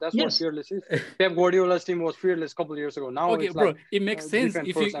 That's what fearless is. Pep Guardiola's team was fearless a couple of years ago. Now okay, bro, it makes sense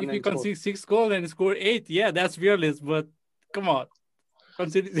if you concede 6 goals and score 8. Yeah, that's fearless. But come on,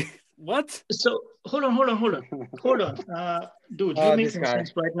 conceding what? So hold on. Dude, you make no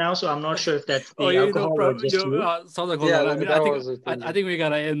sense right now, so I'm not sure if that's the alcohol or just you. I think we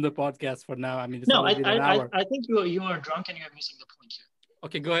gotta end the podcast for now. I mean, I think you are drunk and you're missing the point here.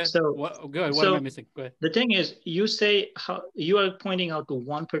 Okay, go ahead. So go ahead. What am I missing? Go ahead. The thing is, you say how you are pointing out to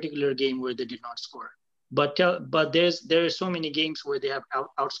one particular game where they did not score, but there are so many games where they have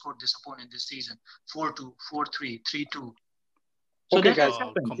outscored this opponent this season, 4-2, 4-3, 3-2. So that has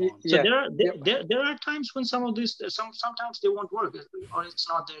happened. So there are times when some of these sometimes they won't work or it's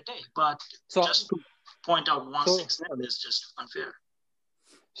not their day. But just to point out 1-6-0 is just unfair.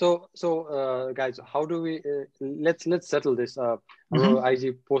 So guys, how do we let's settle this? IG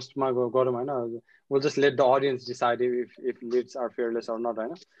post we'll just let the audience decide if Leeds are fearless or not,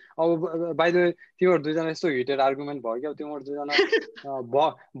 right? Oh, by the way, तिमीहरु दुईजना यस्तो heated argument भयो क्या तिमीहरु दुईजना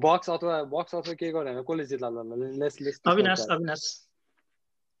बक्स अथवा के गर्ने हैन कसले जित्ला ल लेट्स Avinash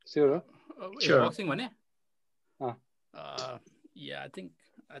sure boxing भने yeah, I think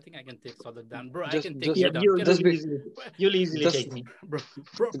I think I can take Southern down, bro. I Just can take just Yeah, you down. you, Can just you'll be easily, you'll easily just take me. bro,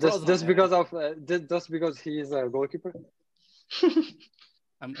 just man. because of just because he is a goalkeeper.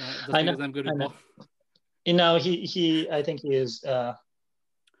 I'm just I know, because I'm good I with know. ball. I think he is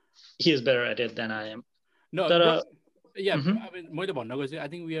better at it than I am. No, But bro. Yeah, mhm. I mean, मैले भन्नको चाहिँ I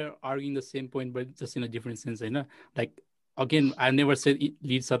think we are arguing the same point, but just in a different sense, होइन? Like, again, I never said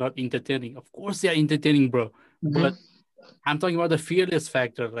Leeds are not entertaining. Of course, they are entertaining, bro. But I'm talking about the fearless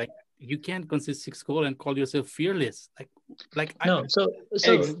factor. Like, you can't concede 6 goals and call yourself fearless. Like I No, so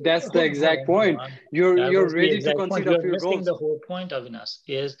That's the exact hold point. on. That You're was the ready to exact point. concede a You're few missing goals. the whole point, Avinash.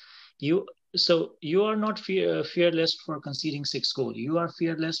 Is you so you are not fearless for conceding 6 goals. You are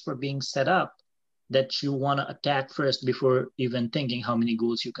fearless for being set up that you want to attack first before even thinking how many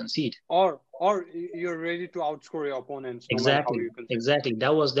goals you concede. Or you're ready to outscore your opponents no matter how Exactly, you concede. exactly.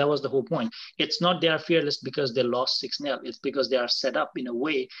 That was the whole point. It's not they are fearless because they lost 6-0. It's because they are set up in a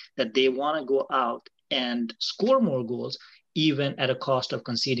way that they want to go out and score more goals, even at a cost of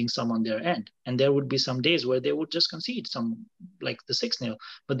conceding some on their end. And there would be some days where they would just concede some, like the 6-0,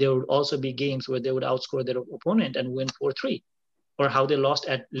 but there would also be games where they would outscore their opponent and win 4-3, or how they lost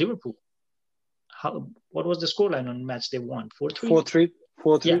at Liverpool. What was the scoreline on the match they won? 4-3? 4-3,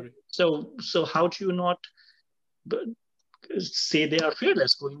 4-3. Yeah. 4-3. So how do you not say they are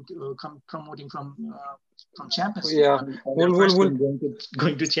fearless going to promoting from Champions League Yeah, on their we'll we'll first we'll game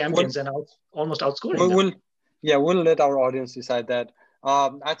going to we'll, Champions and almost outscoring we'll, them? we'll yeah, we'll let our audience decide that.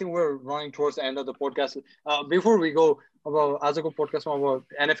 I think we're running towards the end of the podcast. Before we go, अब आजको पोडकास्टमा अब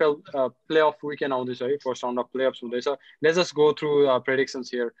NFL playoff weekend आउँदैछ है, first round of playoffs हुँदैछ. Let's just go through predictions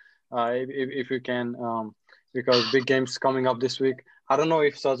here, if we can, because big games coming up this week. I don't know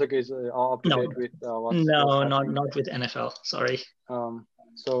if Sajak is up to No, date with what's no, happening. not with NFL. Sorry.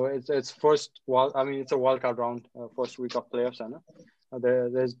 So it's it's a wild card round, first week of playoffs, and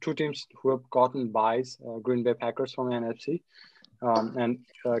there's two teams who have gotten buys: Green Bay Packers from NFC, and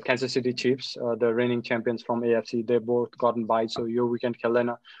Kansas City Chiefs, the reigning champions from AFC. They both gotten buys, so your weekend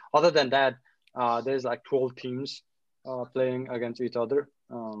calendar. Other than that, there's like 12 teams playing against each other.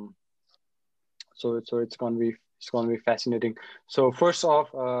 So it's gonna be fascinating. So first off,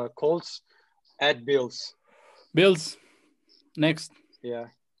 Colts at Bills. Bills next. Yeah,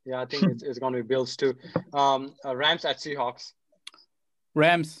 I think it's gonna be Bills too. Rams at Seahawks.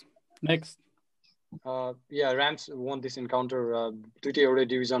 Rams next. Rams won this encounter. Duty already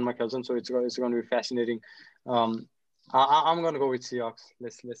division खेल्छन्, so it's going to be fascinating. I'm gonna go with Seahawks.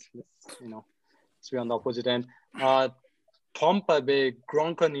 Let's let's be on the opposite end. Tampa Bay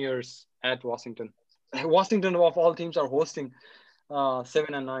Buccaneers at Washington. Washington of all teams are hosting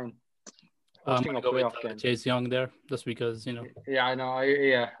 7 and 9. I'm Hosting gonna a go with playoff game. Chase Young there, just because Yeah, I know.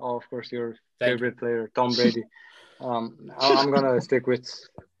 Of course, your Thank favorite player, Tom Brady. I'm gonna stick with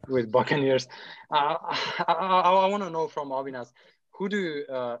Buccaneers. I want to know from Avinash, who do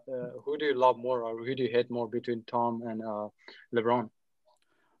you love more, or who do you hate more between Tom and LeBron?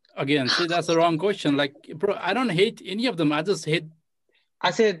 Again, see, that's the wrong question. Like, bro, I don't hate any of them. I just hate.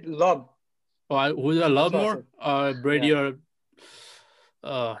 I said love. Who do I love more? Brady Yeah.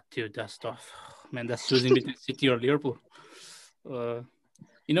 or dude, that's tough. Man, that's choosing between City or Liverpool. You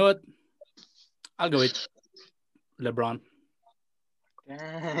know what? I'll go with LeBron.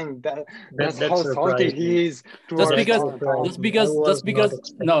 Dang, that's That's how salty surprising. he is Just towards because, Tom. just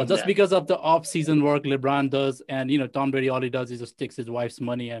that. because of the off-season work LeBron does, and Tom Brady, all he does is just takes his wife's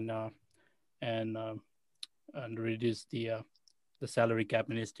money and reduce the salary cap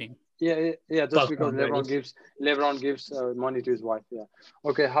in his team. Yeah. Just Fuck because Tom Brady. LeBron gives money to his wife. Yeah.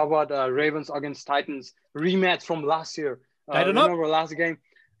 Okay. How about Ravens against Titans rematch from last year? Tighten up. Remember last game?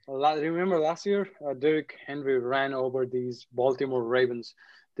 Remember last year? Derrick Henry ran over these Baltimore Ravens,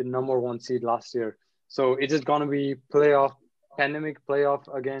 the number 1 seed last year. So is it gonna be pandemic playoff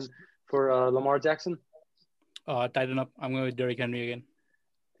again for Lamar Jackson? Tighten up. I'm going with Derrick Henry again.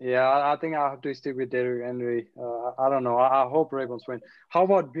 Yeah, I think I have to stick with Derrick Henry. I don't know. I hope Ravens win. How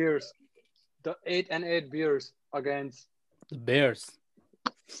about Bears? The 8-8 Bears against The Bears.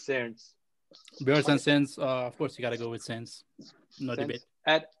 Saints. Bears and Saints. Of course, you got to go with Saints. No debate.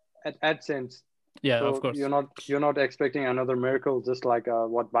 At Saints. Yeah, So of course. you're not expecting another miracle, just like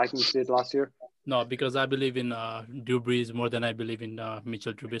what Vikings did last year. No, because I believe in Drew Brees more than I believe in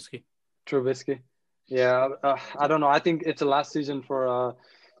Mitchell Trubisky. Yeah, I don't know. I think it's the last season for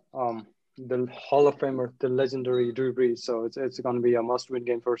the Hall of Famer, the legendary Drew Brees. So it's going to be a must-win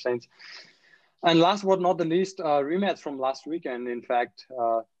game for Saints. And last but not the least, rematch from last weekend. In fact,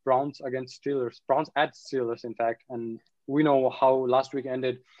 Browns against Steelers. Browns at Steelers, in fact. And we know how last week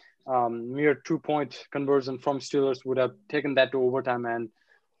ended. Mere 2-point conversion from Steelers would have taken that to overtime, and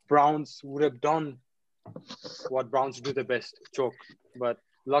Browns would have done what Browns do the best, choke. But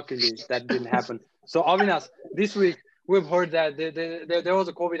luckily, that didn't happen. So, Avinash, this week, we've heard that there was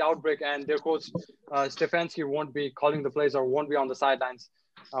a COVID outbreak and their coach, Stefanski, won't be calling the plays or won't be on the sidelines.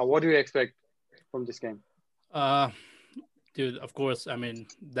 What do you expect from this game? Dude, of course, I mean,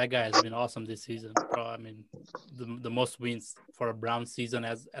 that guy has been awesome this season, bro. I mean, the most wins for a Browns season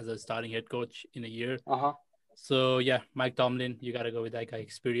as a starting head coach in a year. So, yeah, Mike Tomlin, you got to go with that guy.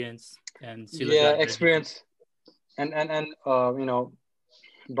 Experience and Steelers got experience. And you know,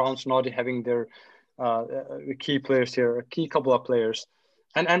 Browns not having their key players here, a key couple of players.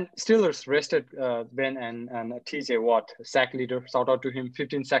 And Steelers rested Ben and TJ Watt, sack leader. Shout out to him,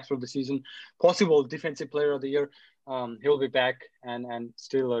 15 sacks for the season. Possible defensive player of the year. He'll be back, and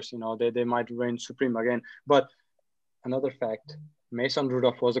Steelers, you know, they might reign supreme again. But another fact, Mason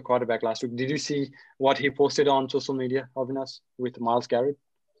Rudolph was a quarterback last week. Did you see what he posted on social media, Avinash, with Myles Garrett?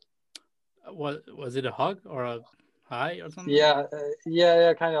 Was it a hug or a hi or something?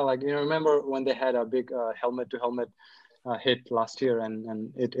 Yeah, kind of like, you know, remember when they had a big helmet-to-helmet hit last year,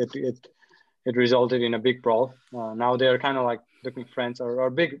 and it resulted in a big brawl. Now they're kind of like looking friends, or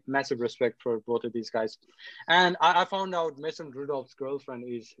big massive respect for both of these guys. And I found out Mason Rudolph's girlfriend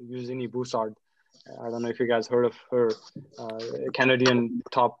is Eugenie Bouchard. I don't know if you guys heard of her, Canadian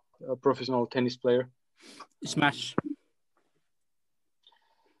top professional tennis player. Smash.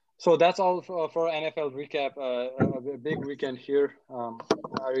 So that's all for NFL recap. A big weekend here.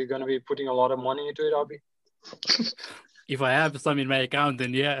 Are you going to be putting a lot of money into it, Abhi? If I have some in my account,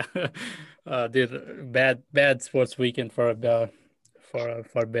 then yeah. Dude, bad sports weekend for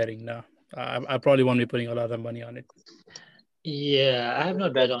betting now. I probably won't be putting a lot of money on it. Yeah, I have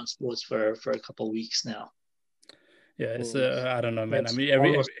not bet on sports for a couple of weeks now. Yeah, it's I don't know, man. It's I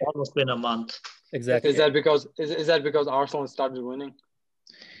mean, almost been a month. Exactly. Is that because Arsenal started winning?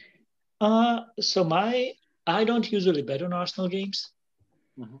 So I don't usually bet on Arsenal games.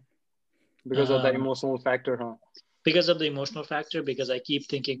 Mm-hmm. Because of the emotional factor, huh? Because of the emotional factor, because I keep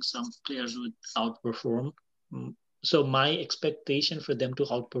thinking some players would outperform. So my expectation for them to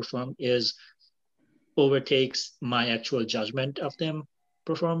outperform overtakes my actual judgment of them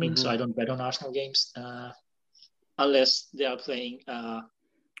performing. So I don't bet on Arsenal games unless they are playing.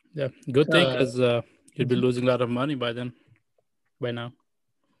 Yeah, good thing, because you'd be losing a lot of money by now.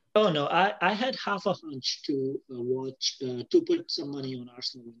 Oh no, I had half a hunch to to put some money on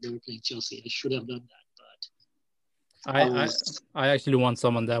Arsenal when they were playing Chelsea. I should have done that, but I actually won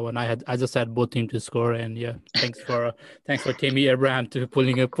some on that one. I just had both teams to score, and yeah, thanks for Tammy Abraham to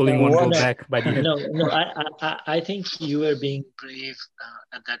pulling one goal back by the end. No, I think you were being brave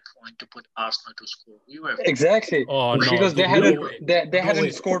at that point to put Arsenal to score. We were exactly. Oh no, because they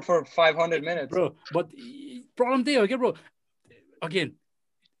hadn't scored for 500 minutes, bro. But problem there, okay, bro. Again,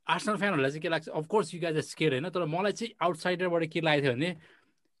 Arsenal fanहरुलाई चाहिँ के लाग्छ, of course you guys are scared हैन, तर मलाई चाहिँ outsiderबाट के लाग्यो भने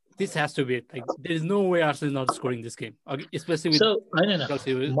this has to be it. Like there is no way Arsenal is not scoring this game, especially with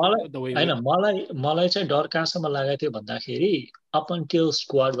the way मलाई चाहिँ डर कहाँसम्म लागेको थियो भन्दाखेरि up until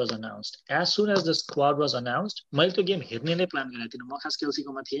squad was announced. As soon as the squad was announced, मैले त्यो game हेर्ने नै प्लान गरेको थिएँ। म खास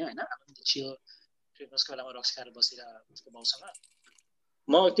केल्सीकोमा थिएँ हैन, आनन्द छियो क्रिसमसको बेलामा रक्स खाएर बसेर उसको बाउसँग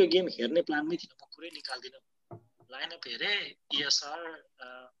म त्यो गेम हेर्ने प्लानमै थिएन। म पुरै निकाल्दिन। लाइनअप हेरे, ESR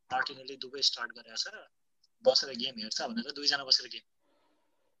मार्टिनेली दुवै स्टार्ट गरेछ, बसेर गेम हेर्छ भनेर दुईजना बसेर game.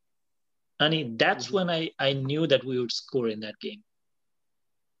 And that's when I knew that we would score in that game.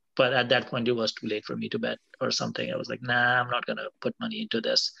 But at that point, it was too late for me to bet or something. I was like, nah, I'm not going to put money into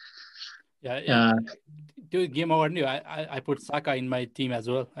this. Yeah. The game over, I put Saka in my team as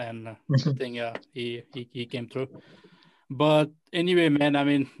well. And I think he came through. But anyway, man, I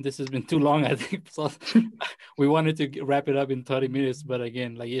mean, this has been too long, I think. So we wanted to wrap it up in 30 minutes. But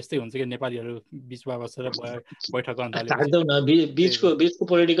again, like यस्तै हुन्छ कि नेपालीहरु बीचमा बसेर बैठक गर्न थाल्यो। काट्देऊ न, बीचको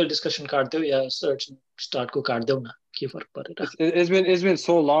पोलिटिकल डिस्कसन काट्देऊ या स्टार्टको काट्देऊ न, के फरक परेर। It's been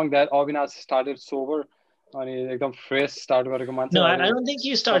so long that Avinash started sober. अनि एकदम fresh start गरेको मान्छे। No, I don't think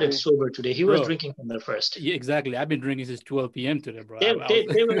he started sober today. He was drinking from the first. Yeah, exactly. I've been drinking since 12 p.m. today, bro. They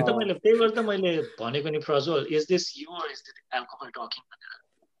were the मैले भनेको नि Prajwal, is this you or is it alcohol talking?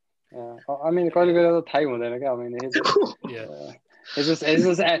 I mean, कहिले कहिले त थाहै हुँदैन क्या। I mean, he just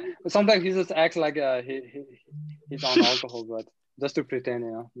sometimes he just acts like he's on alcohol, but just to pretend,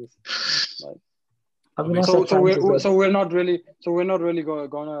 you know. So we're not really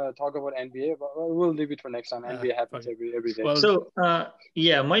gonna talk about NBA, but we'll leave it for next time. NBA happens every day. So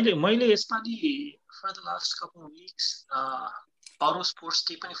yeah, मैले यसपालि for the last couple of weeks अरू sports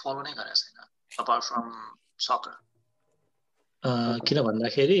केही पनि फलो नै गरेको छैन apart from soccer. किन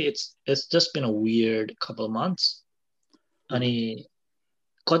भन्दाखेरि it's just been a weird couple of months. अनि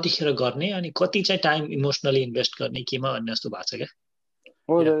कतिखेर गर्ने अनि कति चाहिँ टाइम इमोसनली इन्भेस्ट गर्ने केमा भन्ने जस्तो भएको छ क्या.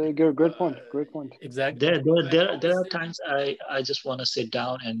 Oh, Yeah. great point. Great point. Exactly. There are times I just want to sit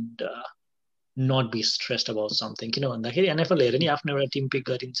down and not be stressed about something. किन भन्दाखेरि NFL हेऱ्यो नि आफ्नो एउटा टिम पिक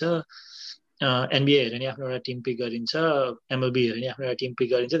गरिन्छ, NBA हेऱ्यो नि आफ्नो एउटा टिम पिक गरिन्छ, MLB हेऱ्यो नि आफ्नो एउटा टिम पिक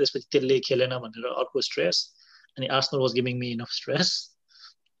गरिन्छ, त्यसपछि त्यसले खेलेन भनेर अर्को स्ट्रेस. अनि Arsenal was giving me enough stress.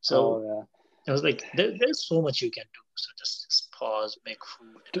 So I was like, there's so much you can do. So just pause, make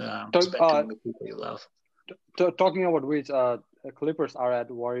food, spend time with people you love. Talking about which, Clippers are at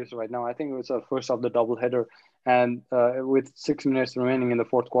Warriors right now. I think it was the first of the doubleheader. And with 6 minutes remaining in the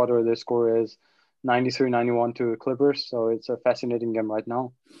fourth quarter, the score is 93-91 to Clippers. So it's a fascinating game right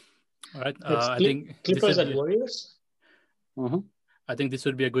now. All right. I think Clippers at Warriors. Mm-hmm. I think this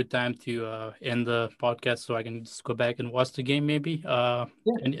would be a good time to end the podcast so I can just go back and watch the game maybe.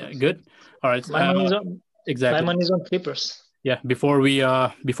 Good. All right. My money is on, exactly. My money is on Clippers. Yeah. Before we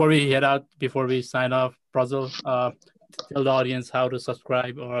head out, before we sign off, Prazel, tell the audience how to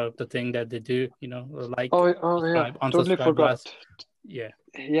subscribe or the thing that they do, like. Yeah. Totally forgot. Yeah,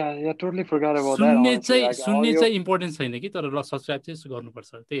 totally forgot about that. सुन्ने चाहिँ important छैन कि तर ल subscribe चाहिँ गर्नुपर्छ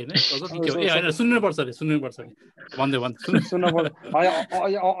त्यही होइन सुन्नुपर्छ अरे भन्दै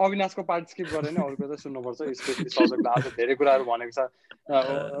अविनाशको पार्ट स्किप गरेन अरूको चाहिँ सुन्नुपर्छ स्पेशली सब्जेक्टले आज धेरै कुराहरू भनेको छ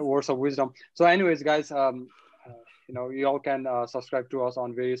words of wisdom so anyways guys you all can subscribe to us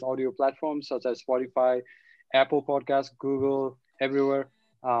on various audio platforms such as Spotify, Apple Podcasts, Google, everywhere,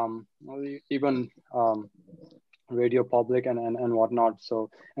 even Radio Public and whatnot. So,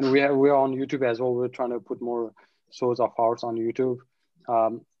 and we're on YouTube as well. We're trying to put more shows of ours on YouTube.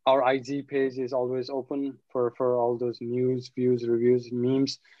 Our IG page is always open for all those news, views, reviews,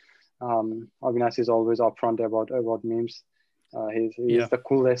 memes. Avinash is always upfront about memes. He's the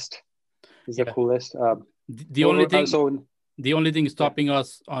coolest. He's the coolest. The only thing stopping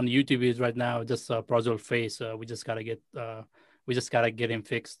us on YouTube is right now just Prazel face. We just gotta get him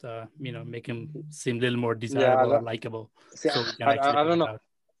fixed. Make him seem a little more desirable or likable. So I don't know.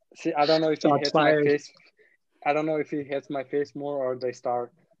 See, I don't know if he hates my face. I don't know if he hates my face more or the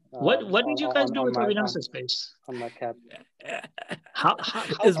star. What did you guys do with Avinash's face? On my cap. How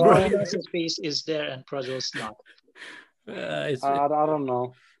Avinash's face is there and Prazel's not? I don't know.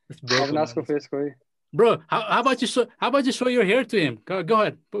 Avinash's face, koi. Bro, how about you show your hair to him? Go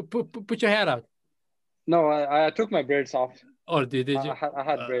ahead, put your hair out. No, I took my braids off. Or did you? I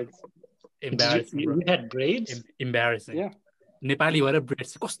had braids. Embarrassing. You had braids? Embarrassing. Yeah. Nepali भएर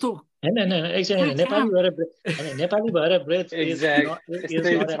braids कस्तो? No. Exactly. Nepali भएर braids is not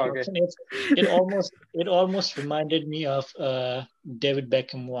an option. It almost reminded me of David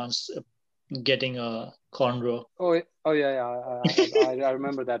Beckham once getting a cornrow. Oh yeah. I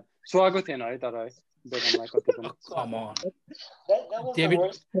remember that. स्वागत थिएन है तर है बेकमलाई कति पनि. Come on. That was the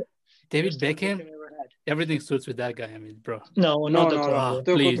worst. David Beckham, everything suits with that guy. I mean, bro. No, not the cornrow.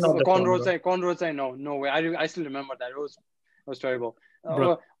 Please. Cornrow चाहिँ no way. I still remember that. It was terrible.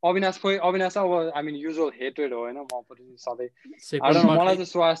 Avinash अब I mean usual hatred हो हैन म पनि सधैँ. I don't know मलाई चाहिँ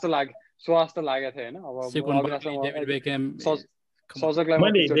स्वास्थ्य लागेको थियो हैन अब अविनाश David Beckham सजगलाई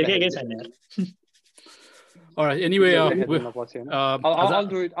मैले देखेकै छैन यार. All right. Anyway, I'll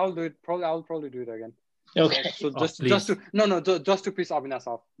do it. I'll probably do it again. Okay. So just to piss Avinash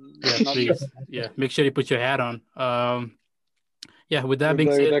off. Yeah, please. Yeah, make sure you put your hat on. With that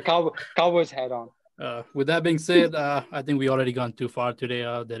being said, the Cowboys hat on. With that being said, I think we already gone too far today.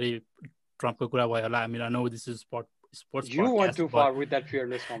 Trump ko kura bhayo होला. I mean, I know this is sports. You went too far with that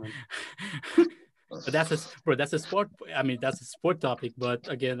fearless comment. But that's a sport. I mean, that's a sport topic. But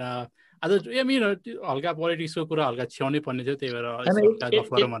again, हल्का पोलिटिक्सको कुरा हल्का छ्याउनै पर्ने थियो त्यही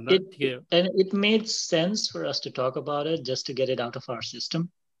भएर and it made sense for us to talk about it just to get it out of our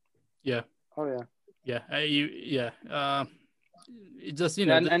system. Yeah. Oh yeah. Yeah. It just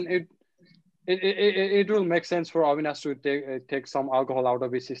and it will make sense for Avinash to take some alcohol out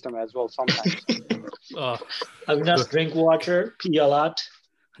of his system as well sometimes. Avinash drink water, pee a lot.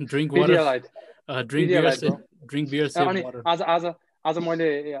 Drink water. Drink beer, save water. आज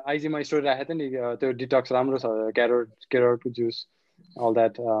मैले आइजीमा story राखेको थिएँ नि त्यो detox राम्रो छ carrot juice all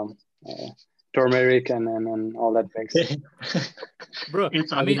that turmeric and all that things. Bro,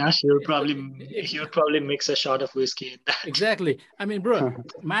 I mean, you'll probably mix a shot of whiskey in that. Exactly. I mean, bro,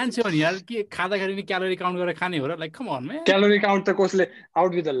 मान्छे हो नि यार के खाँदाखेरि नि क्यालोरी काउन्ट गरेर खाने हो र like come on man. Calorie count त कसले I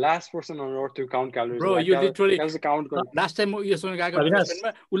would be the last person on earth to count calories. Bro, you literally count last time यो सँग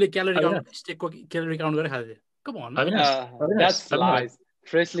गएको उले क्यालोरी स्टेकको क्यालोरी काउन्ट गरेर खाथे. Come on. Avinash, that's lies.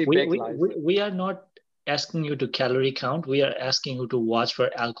 Freshly baked lies. We are not asking you to calorie count. We are asking you to watch for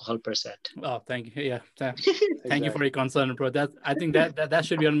alcohol percent. Oh, thank you. Yeah, thank you for your concern, bro. I think that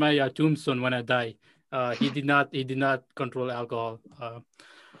should be on my tombstone when I die. He did not control alcohol.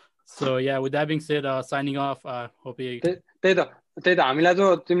 So yeah, with that being said, signing off. Hope you. त्यही त हामीलाई जो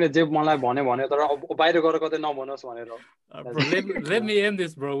तिमीले जे मलाई भन्यो तर बाहिर गएर कतै नभनोस् भनेर. Bro, let me end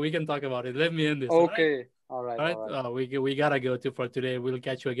this, bro. We can talk about it. Let me end this. Okay. All right. We gotta go for today. We'll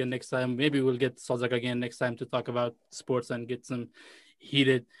catch you again next time. Maybe we'll get Sozak again next time to talk about sports and get some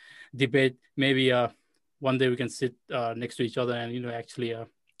heated debate. Maybe one day we can sit next to each other and actually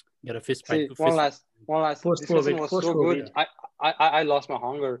get a fist fight. One last discussion was so good. I lost my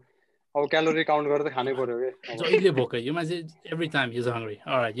hunger. अब calorie count गरेर त खानै पर्यो के. जहिले भोकै. You must say every time he's hungry.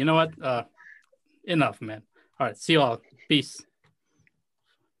 All right. You know what? Enough, man. All right. See you all. Peace.